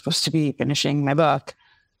before I was supposed to be finishing my book,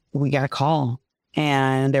 we got a call.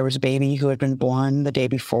 And there was a baby who had been born the day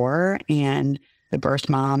before. And the birth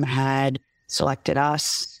mom had selected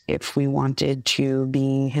us if we wanted to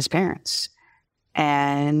be his parents.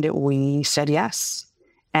 And we said yes.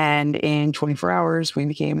 And in 24 hours, we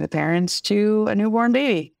became the parents to a newborn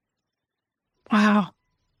baby. Wow.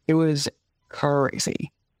 It was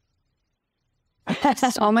crazy.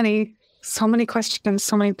 So many questions.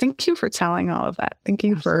 Thank you for telling all of that. Thank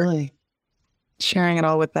you for sharing it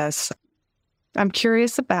all with us. I'm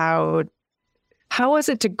curious about how was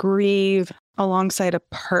it to grieve alongside a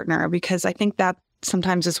partner? Because I think that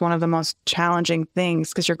sometimes is one of the most challenging things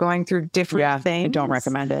because you're going through different things. I don't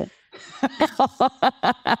recommend it.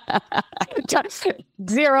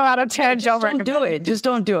 0 out of 10. Don't do it. Just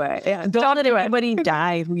don't do it. Yeah, don't let anybody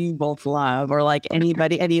die who you both love or like any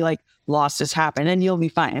like losses happen and you'll be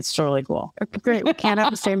fine. It's totally cool. Okay, great. We can't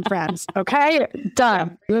have the same friends. Okay,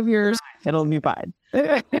 done. You have yours. It'll be fine.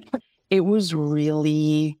 It was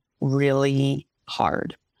really, really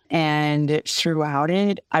hard. And throughout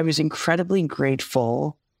it, I was incredibly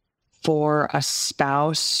grateful for a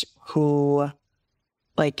spouse who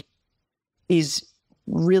like is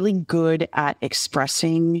really good at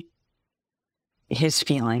expressing his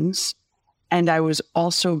feelings. And I was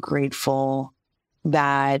also grateful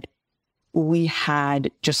that we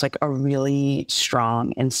had just like a really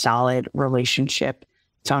strong and solid relationship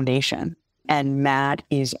foundation. And Matt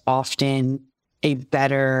is often a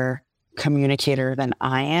better communicator than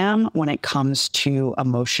I am when it comes to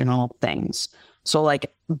emotional things. So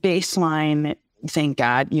like baseline, thank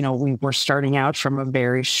God, we were starting out from a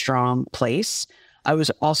very strong place. I was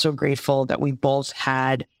also grateful that we both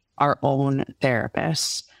had our own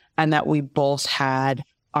therapists and that we both had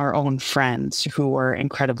our own friends who were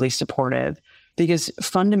incredibly supportive because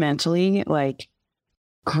fundamentally, like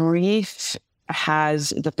grief has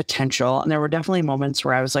the potential. And there were definitely moments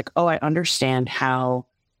where I was like, oh, I understand how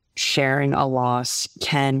sharing a loss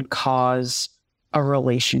can cause a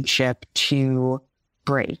relationship to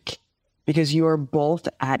break, because you are both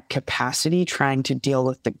at capacity trying to deal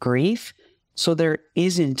with the grief. So there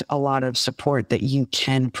isn't a lot of support that you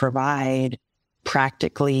can provide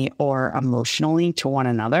practically or emotionally to one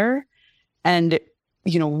another. And,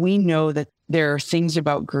 we know that there are things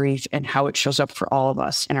about grief and how it shows up for all of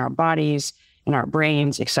us in our bodies, in our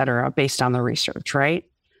brains, et cetera, based on the research, right?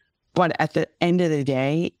 But at the end of the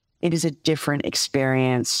day, it is a different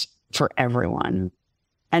experience for everyone.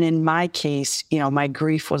 And in my case, my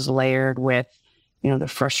grief was layered with, the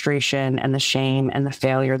frustration and the shame and the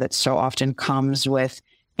failure that so often comes with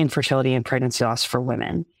infertility and pregnancy loss for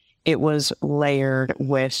women. It was layered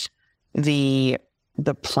with the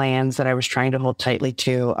plans that I was trying to hold tightly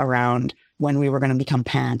to around when we were going to become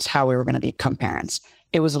parents, how we were going to become parents.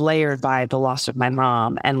 It was layered by the loss of my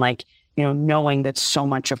mom and knowing that so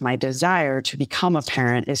much of my desire to become a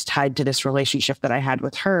parent is tied to this relationship that I had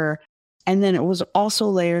with her. And then it was also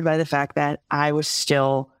layered by the fact that I was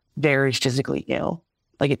still very physically ill.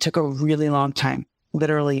 It took a really long time,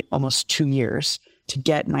 literally almost 2 years, to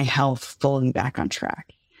get my health fully back on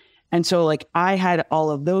track. And so I had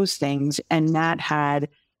all of those things, and Matt had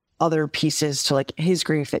other pieces to his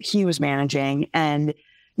grief that he was managing. And,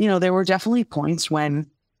 there were definitely points when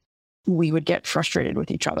we would get frustrated with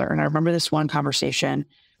each other. And I remember this one conversation,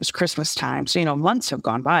 it was Christmas time. So, months have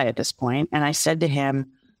gone by at this point. And I said to him,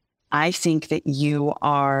 I think that you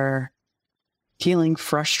are feeling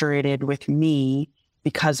frustrated with me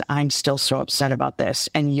because I'm still so upset about this.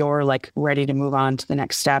 And you're ready to move on to the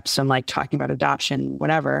next steps and talking about adoption,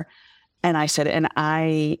 whatever. And I said, and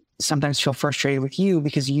I sometimes feel frustrated with you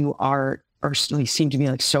because you are, or seem to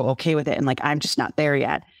be so okay with it. And I'm just not there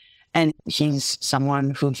yet. And he's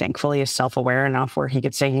someone who thankfully is self-aware enough where he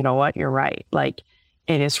could say, you know what, you're right.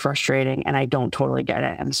 It is frustrating and I don't totally get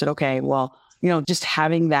it. And I said, okay, well, just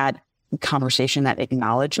having that conversation, that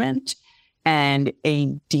acknowledgement and a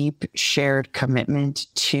deep shared commitment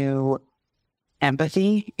to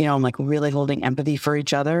empathy, really holding empathy for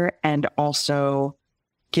each other and also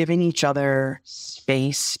giving each other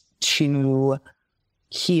space to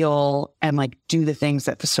heal and do the things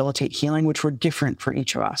that facilitate healing, which were different for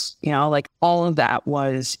each of us. All of that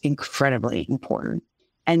was incredibly important.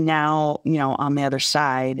 And now, on the other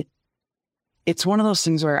side, it's one of those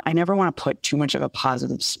things where I never want to put too much of a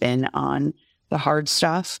positive spin on the hard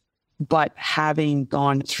stuff, but having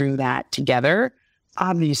gone through that together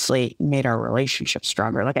obviously made our relationship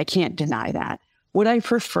stronger. I can't deny that. Would I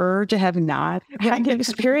prefer to have not had the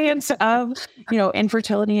experience of,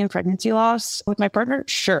 infertility and pregnancy loss with my partner?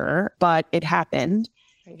 Sure, but it happened.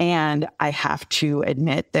 And I have to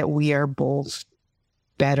admit that we are both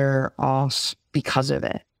better off because of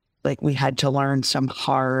it. We had to learn some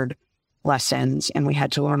hard lessons and we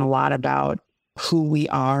had to learn a lot about who we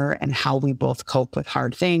are and how we both cope with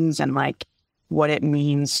hard things and what it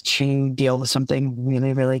means to deal with something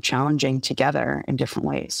really, really challenging together in different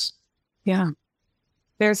ways. Yeah.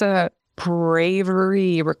 There's a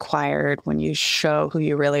bravery required when you show who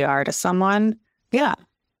you really are to someone. Yeah.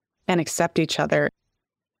 And accept each other.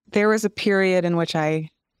 There was a period in which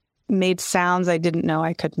I made sounds I didn't know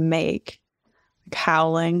I could make,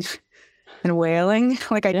 howling and wailing.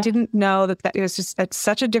 I didn't know that it was just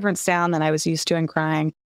such a different sound than I was used to in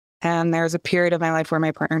crying. And there was a period of my life where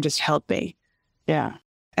my partner just held me. Yeah.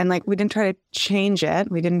 And we didn't try to change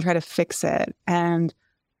it. We didn't try to fix it. And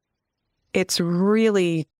it's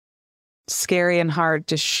really scary and hard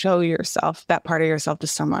to show yourself, that part of yourself to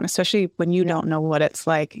someone, especially when you don't know what it's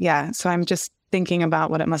like. Yeah. So I'm just thinking about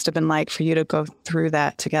what it must have been like for you to go through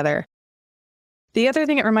that together. The other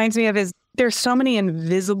thing it reminds me of is there's so many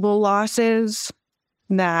invisible losses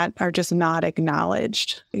that are just not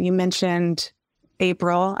acknowledged. You mentioned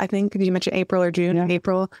April, I think. Did you mention April or June? Yeah.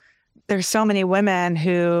 April. There's so many women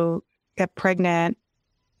who get pregnant,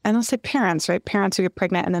 and I'll say parents, right? Parents who get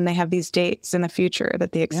pregnant and then they have these dates in the future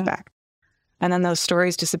that they expect. Yeah. And then those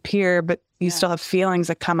stories disappear, but you still have feelings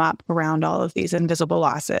that come up around all of these invisible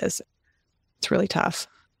losses. It's really tough.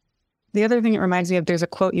 The other thing it reminds me of, there's a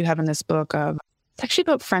quote you have in this book of, it's actually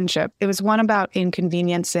about friendship. It was one about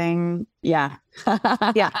inconveniencing. Yeah.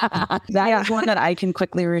 That is one that I can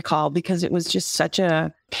quickly recall because it was just such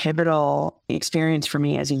a pivotal experience for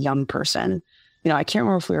me as a young person. I can't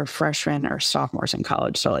remember if we were freshmen or sophomores in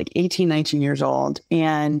college. So 18, 19 years old.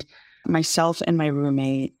 And myself and my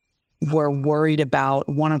roommate were worried about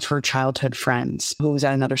one of her childhood friends who was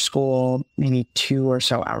at another school, maybe 2 or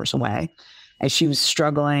so hours away. And she was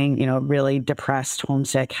struggling, really depressed,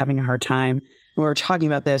 homesick, having a hard time. we were talking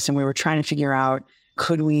about this and we were trying to figure out,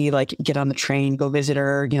 could we like get on the train, go visit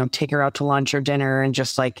her, take her out to lunch or dinner and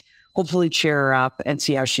just like hopefully cheer her up and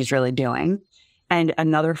see how she's really doing. And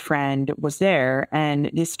another friend was there, and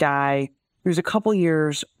this guy, he was a couple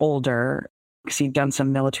years older because he'd done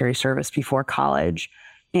some military service before college,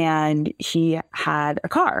 and he had a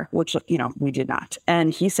car, which, we did not.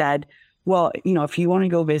 And he said, well, if you want to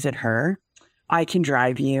go visit her, I can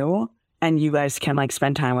drive you and you guys can like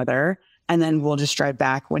spend time with her, and then we'll just drive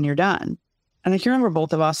back when you're done. And I can remember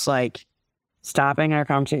both of us like stopping our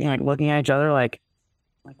conversation, like looking at each other, like,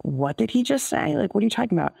 what did he just say? Like, what are you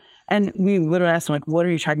talking about? And we literally asked him, like, what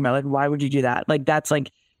are you talking about? Like, why would you do that? Like, that's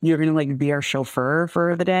like, you're going to like be our chauffeur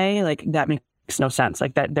for the day. Like, that makes no sense.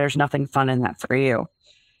 Like that, there's nothing fun in that for you.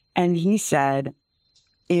 And he said,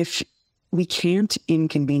 if we can't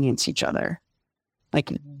inconvenience each other,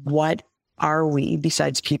 like, what are we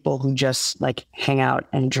besides people who just like hang out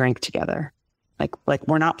and drink together? Like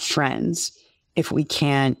we're not friends if we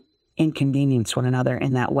can't inconvenience one another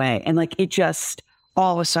in that way. And like, it just,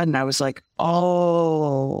 all of a sudden I was like,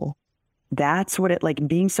 oh, that's what it, like,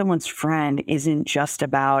 being someone's friend isn't just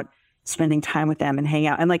about spending time with them and hang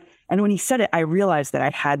out. And when he said it, I realized that I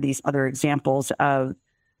had these other examples of,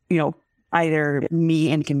 either me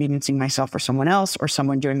inconveniencing myself for someone else or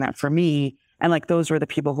someone doing that for me. And like, those were the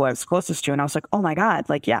people who I was closest to. And I was like, oh my God,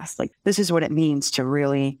 like, yes, like this is what it means to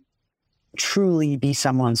really, truly be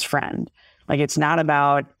someone's friend. Like, it's not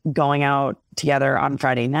about going out together on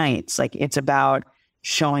Friday nights. Like, it's about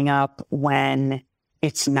showing up when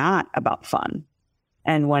it's not about fun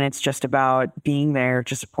and when it's just about being there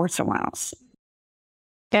to support someone else.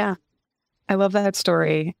 Yeah. I love that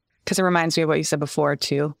story because it reminds me of what you said before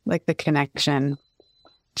too, like the connection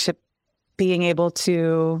to being able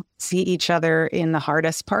to see each other in the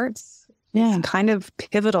hardest parts. Yeah. It's kind of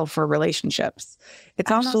pivotal for relationships.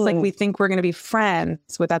 It's almost like we think we're going to be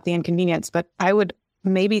friends without the inconvenience, but I would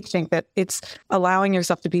maybe think that it's allowing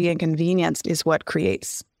yourself to be inconvenienced is what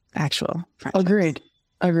creates actual friendships.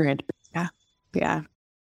 Agreed. Yeah. Yeah.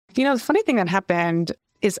 The funny thing that happened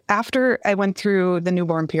is after I went through the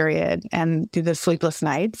newborn period and through the sleepless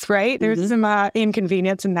nights, right? There's some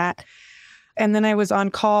inconvenience in that. And then I was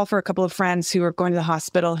on call for a couple of friends who were going to the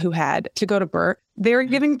hospital who had to go to birth. They were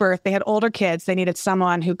giving birth. They had older kids. They needed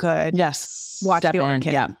someone who could watch the older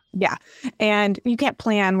kid. Yeah. And you can't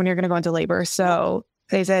plan when you're going to go into labor. So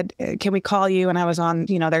they said, can we call you? And I was on,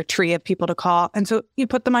 their tree of people to call. And so you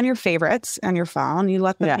put them on your favorites on your phone. You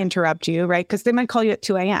let them interrupt you, right? Because they might call you at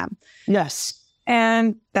 2 a.m. Yes.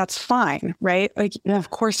 And that's fine, right? Like, of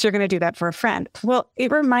course you're going to do that for a friend. Well,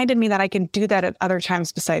 it reminded me that I can do that at other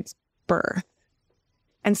times besides birth.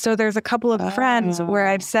 And so there's a couple of friends where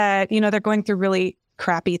I've said, they're going through really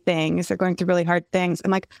crappy things. They're going through really hard things.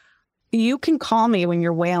 I'm like, you can call me when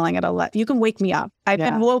you're wailing at 11. You can wake me up. I've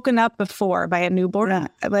been woken up before by a newborn.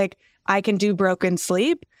 Like, I can do broken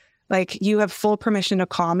sleep. Like, you have full permission to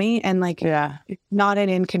call me and like, not an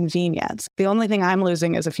inconvenience. The only thing I'm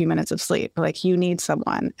losing is a few minutes of sleep. Like, you need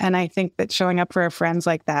someone. And I think that showing up for our friends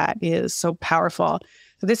like that is so powerful.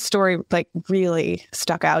 This story like really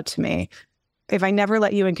stuck out to me. If I never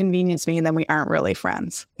let you inconvenience me, then we aren't really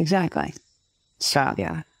friends. Exactly. So,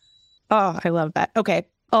 yeah. Oh, I love that. Okay.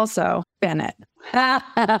 Also, Bennett. I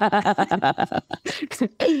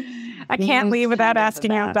can't leave without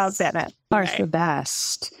asking you about Bennett. Are the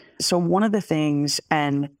best. So one of the things,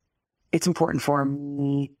 and it's important for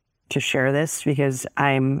me to share this because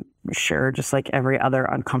I'm sure just like every other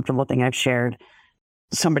uncomfortable thing I've shared,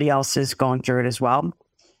 somebody else is going through it as well.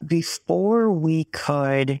 Before we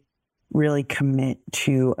could really commit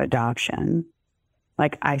to adoption,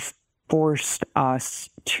 like I forced us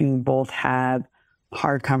to both have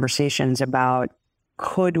hard conversations about,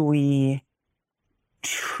 could we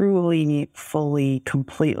truly, fully,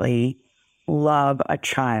 completely love a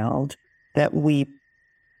child that we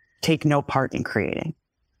take no part in creating?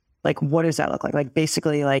 Like, what does that look like? Like,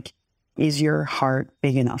 basically, like, is your heart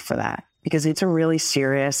big enough for that? Because it's a really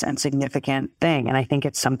serious and significant thing. And I think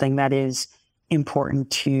it's something that is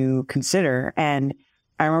important to consider. And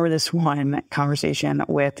I remember this one conversation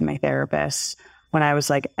with my therapist when I was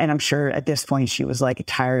like, and I'm sure at this point she was like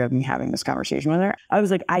tired of me having this conversation with her. I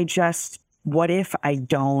was like, what if I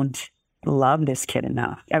don't love this kid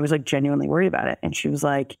enough? I was like genuinely worried about it. And she was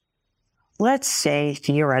like, let's say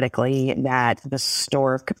theoretically that the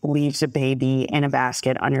stork leaves a baby in a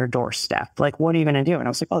basket on your doorstep. Like, what are you going to do? And I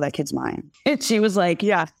was like, oh, that kid's mine. And she was like,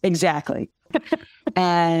 yeah, exactly.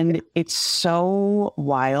 And it's so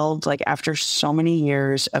wild. Like, after so many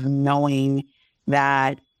years of knowing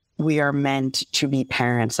that we are meant to be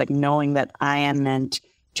parents, like knowing that I am meant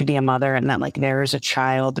to be a mother and that like there is a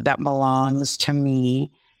child that belongs to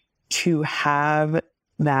me, to have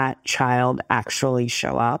that child actually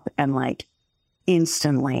show up and like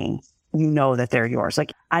instantly you know that they're yours.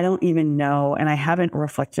 Like I don't even know, and I haven't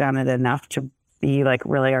reflected on it enough to be like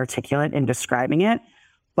really articulate in describing it.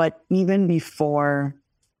 But even before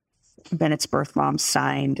Bennett's birth mom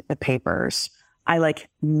signed the papers, I like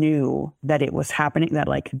knew that it was happening, that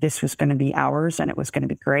like this was going to be ours and it was going to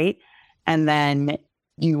be great. And then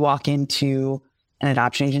you walk into an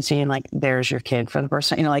adoption agency and like, there's your kid for the first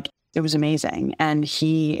time, you know, like it was amazing. And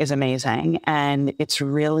he is amazing. And it's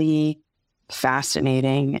really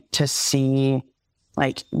fascinating to see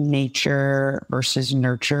like nature versus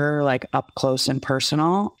nurture, like up close and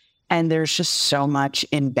personal. And there's just so much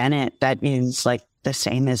in Bennett that is like the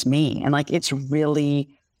same as me. And like, it's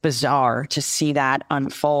really bizarre to see that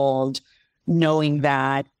unfold, knowing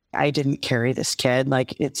that I didn't carry this kid.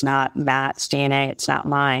 Like, it's not Matt's DNA. It's not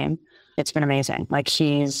mine. It's been amazing. Like,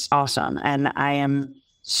 he's awesome. And I am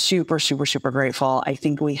super, super, super grateful. I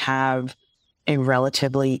think we have a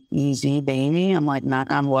relatively easy baby. I'm like,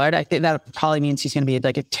 knock on wood. I think that probably means he's going to be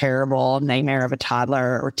like a terrible nightmare of a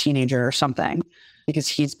toddler or teenager or something, because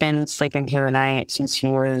he's been sleeping through the night since he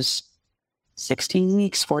was 16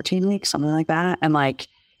 weeks, 14 weeks, something like that. And like,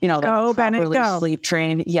 you know, go, Bennett, go. Sleep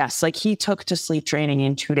train. Yes. Like he took to sleep training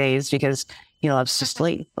in 2 days because he loves to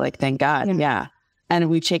sleep. Like, thank God. Yeah. And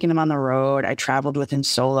we've taken him on the road. I traveled with him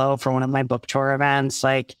solo for one of my book tour events.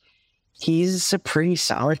 Like, he's a pretty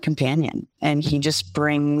solid companion, and he just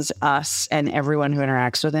brings us and everyone who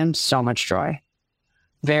interacts with him so much joy.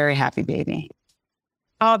 Very happy baby.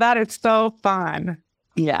 Oh, that is so fun.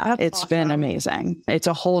 Yeah, it's awesome. Been amazing. It's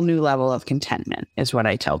a whole new level of contentment is what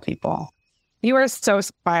I tell people. You are so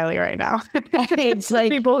smiley right now. It's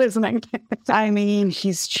like people listening. I mean,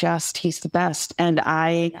 he's the best. And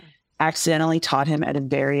I accidentally taught him at a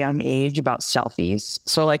very young age about selfies.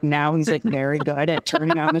 So like now he's like very good at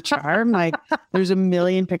turning on the charm. Like there's a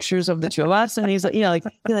million pictures of the two of us. And he's like, you know, like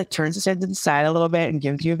he like turns his head to the side a little bit and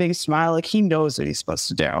gives you a big smile. Like he knows what he's supposed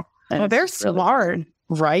to do. And they're smart.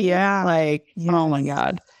 Right? Yeah. Like, oh my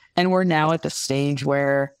God. And we're now at the stage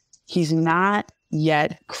where he's not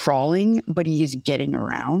yet crawling, but he's getting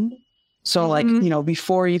around. So like, you know,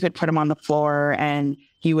 before you could put him on the floor and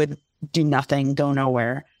he would do nothing, go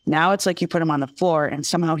nowhere. Now it's like you put him on the floor and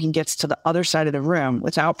somehow he gets to the other side of the room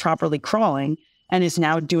without properly crawling and is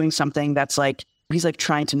now doing something that's like, he's like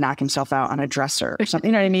trying to knock himself out on a dresser or something.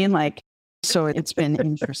 You know what I mean? Like, so it's been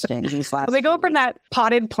interesting these last. Well, they go from that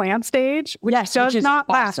potted plant stage, which does not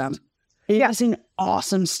last. It is an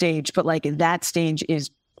awesome stage, but like that stage is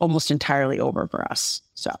almost entirely over for us.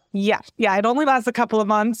 So yeah, it only lasts a couple of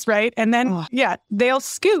months, right? And then they'll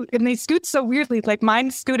scoot, and they scoot so weirdly. Like mine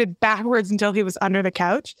scooted backwards until he was under the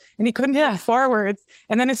couch, and he couldn't move forwards.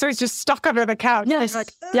 And then so he's just stuck under the couch. Yes,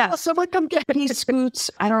 like someone come get him. He scoots.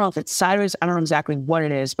 I don't know if it's sideways. I don't know exactly what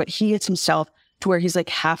it is, but he gets himself to where he's like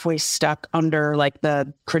halfway stuck under like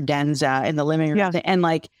the credenza in the living room, and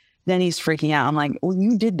like. Then he's freaking out. I'm like, well,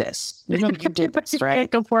 you did this. You know, you did this, right? He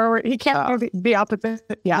can't go forward. He can't go the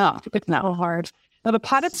opposite. Yeah, it's not so hard. Now, the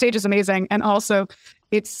potted stage is amazing. And also,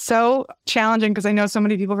 it's so challenging because I know so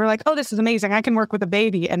many people who are like, oh, this is amazing. I can work with a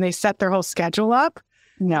baby. And they set their whole schedule up.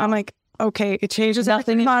 No. I'm like, okay, it changes.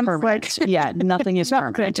 Nothing is permanent. Nothing is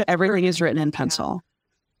permanent. Everything is written in pencil.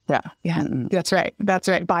 Yeah. That's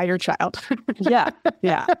right. By your child. Yeah.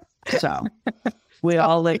 So we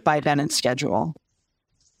all live by Bennett's schedule.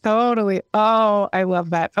 Totally. Oh, I love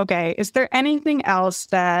that. Okay. Is there anything else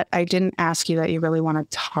that I didn't ask you that you really want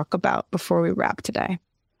to talk about before we wrap today?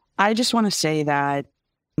 I just want to say that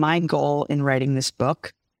my goal in writing this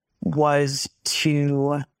book was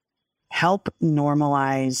to help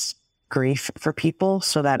normalize grief for people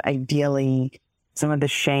so that ideally some of the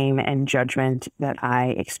shame and judgment that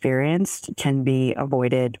I experienced can be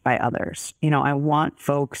avoided by others. You know, I want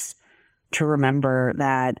folks to remember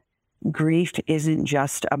that grief isn't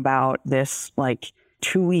just about this like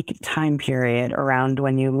 2-week time period around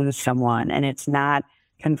when you lose someone. And it's not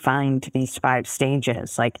confined to these 5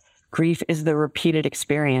 stages. Like grief is the repeated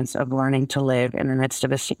experience of learning to live in the midst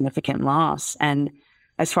of a significant loss. And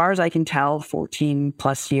as far as I can tell, 14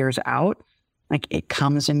 plus years out, like it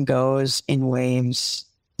comes and goes in waves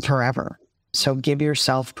forever. So give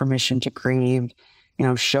yourself permission to grieve. You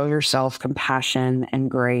know, show yourself compassion and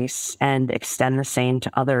grace and extend the same to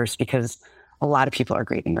others because a lot of people are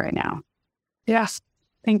grieving right now. Yes.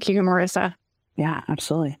 Thank you, Marisa. Yeah,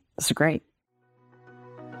 absolutely. This is great.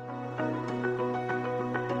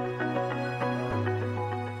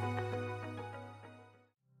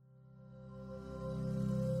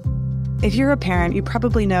 If you're a parent, you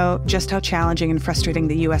probably know just how challenging and frustrating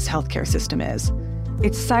the U.S. healthcare system is.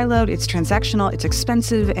 It's siloed, it's transactional, it's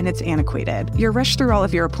expensive, and it's antiquated. You're rushed through all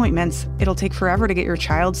of your appointments, it'll take forever to get your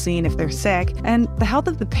child seen if they're sick, and the health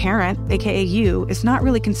of the parent, aka you, is not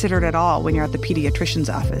really considered at all when you're at the pediatrician's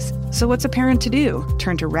office. So what's a parent to do?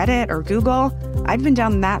 Turn to Reddit or Google? I've been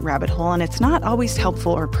down that rabbit hole, and it's not always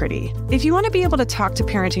helpful or pretty. If you want to be able to talk to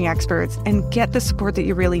parenting experts and get the support that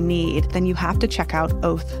you really need, then you have to check out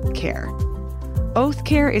Oath Care. Oath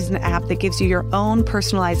Care is an app that gives you your own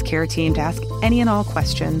personalized care team to ask any and all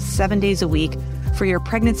questions 7 days a week for your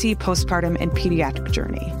pregnancy, postpartum, and pediatric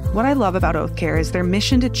journey. What I love about Oath Care is their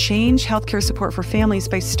mission to change healthcare support for families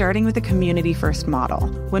by starting with a community-first model.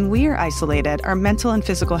 When we are isolated, our mental and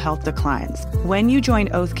physical health declines. When you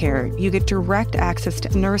join Oath Care, you get direct access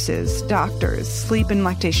to nurses, doctors, sleep and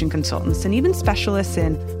lactation consultants, and even specialists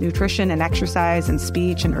in nutrition and exercise and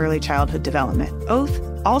speech and early childhood development. Oath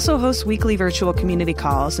also hosts weekly virtual community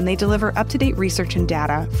calls, and they deliver up-to-date research and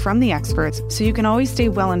data from the experts so you can always stay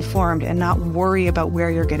well-informed and not worry about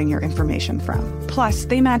where you're getting your information from. Plus,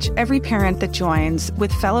 they match every parent that joins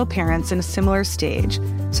with fellow parents in a similar stage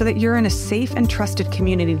so that you're in a safe and trusted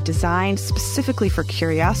community designed specifically for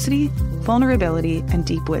curiosity, vulnerability, and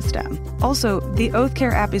deep wisdom. Also, the Oath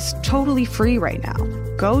Care app is totally free right now.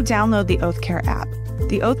 Go download the Oath Care app.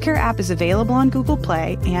 The Oath Care app is available on Google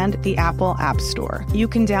Play and the Apple App Store. You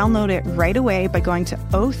can download it right away by going to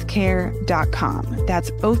oathcare.com.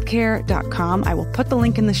 That's oathcare.com. I will put the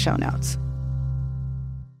link in the show notes.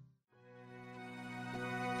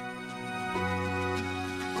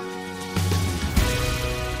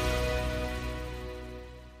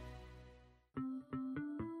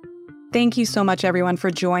 Thank you so much, everyone,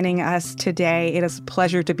 for joining us today. It is a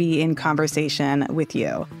pleasure to be in conversation with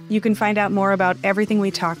you. You can find out more about everything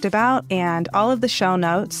we talked about and all of the show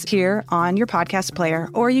notes here on your podcast player,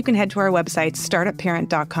 or you can head to our website,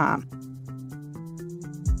 startupparent.com.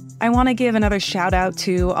 I want to give another shout out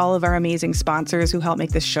to all of our amazing sponsors who help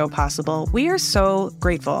make this show possible. We are so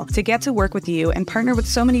grateful to get to work with you and partner with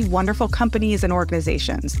so many wonderful companies and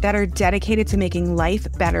organizations that are dedicated to making life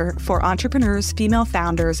better for entrepreneurs, female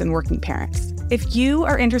founders, and working parents. If you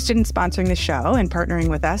are interested in sponsoring the show and partnering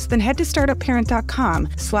with us, then head to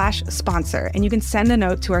startupparent.com/sponsor, and you can send a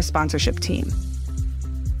note to our sponsorship team.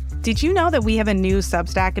 Did you know that we have a new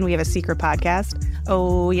Substack and we have a secret podcast?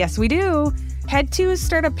 Oh, yes, we do. Head to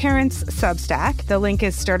Startup Parent's Substack. The link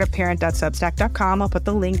is startupparent.substack.com. I'll put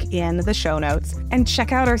the link in the show notes. And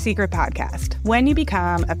check out our secret podcast. When you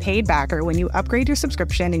become a paid backer, when you upgrade your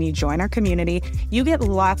subscription and you join our community, you get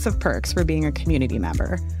lots of perks for being a community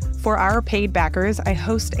member. For our paid backers, I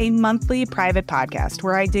host a monthly private podcast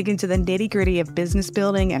where I dig into the nitty-gritty of business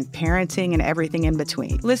building and parenting and everything in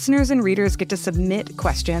between. Listeners and readers get to submit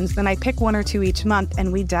questions, then I pick one or two each month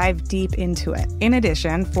and we dive deep into it. In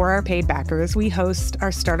addition, for our paid backers, we host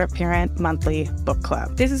our Startup Parent Monthly Book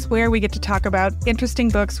Club. This is where we get to talk about interesting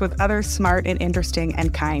books with other smart and interesting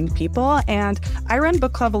and kind people, and I run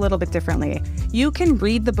book club a little bit differently. You can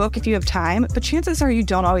read the book if you have time, but chances are you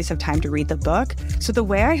don't always have time to read the book. So the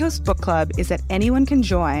way I host book club is that anyone can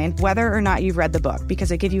join whether or not you've read the book,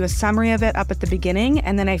 because I give you a summary of it up at the beginning,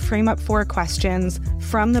 and then I frame up 4 questions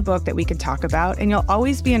from the book that we can talk about, and you'll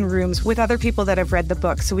always be in rooms with other people that have read the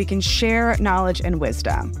book so we can share knowledge and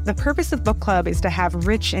wisdom. The purpose of book club is to have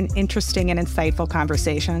rich and interesting and insightful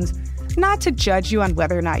conversations, not to judge you on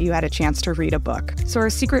whether or not you had a chance to read a book. So our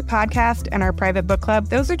secret podcast and our private book club,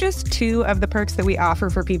 those are just 2 of the perks that we offer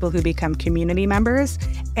for people who become community members.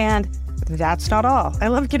 And that's not all. I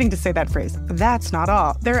love getting to say that phrase. That's not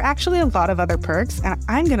all. There are actually a lot of other perks, and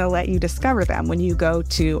I'm going to let you discover them when you go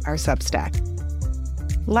to our Substack.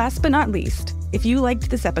 Last but not least, if you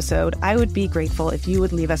liked this episode, I would be grateful if you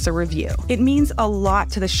would leave us a review. It means a lot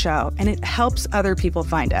to the show, and it helps other people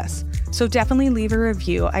find us. So definitely leave a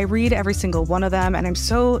review. I read every single one of them, and I'm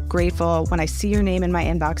so grateful when I see your name in my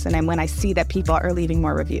inbox and when I see that people are leaving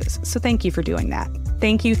more reviews. So thank you for doing that.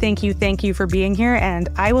 Thank you for being here, and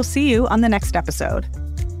I will see you on the next episode.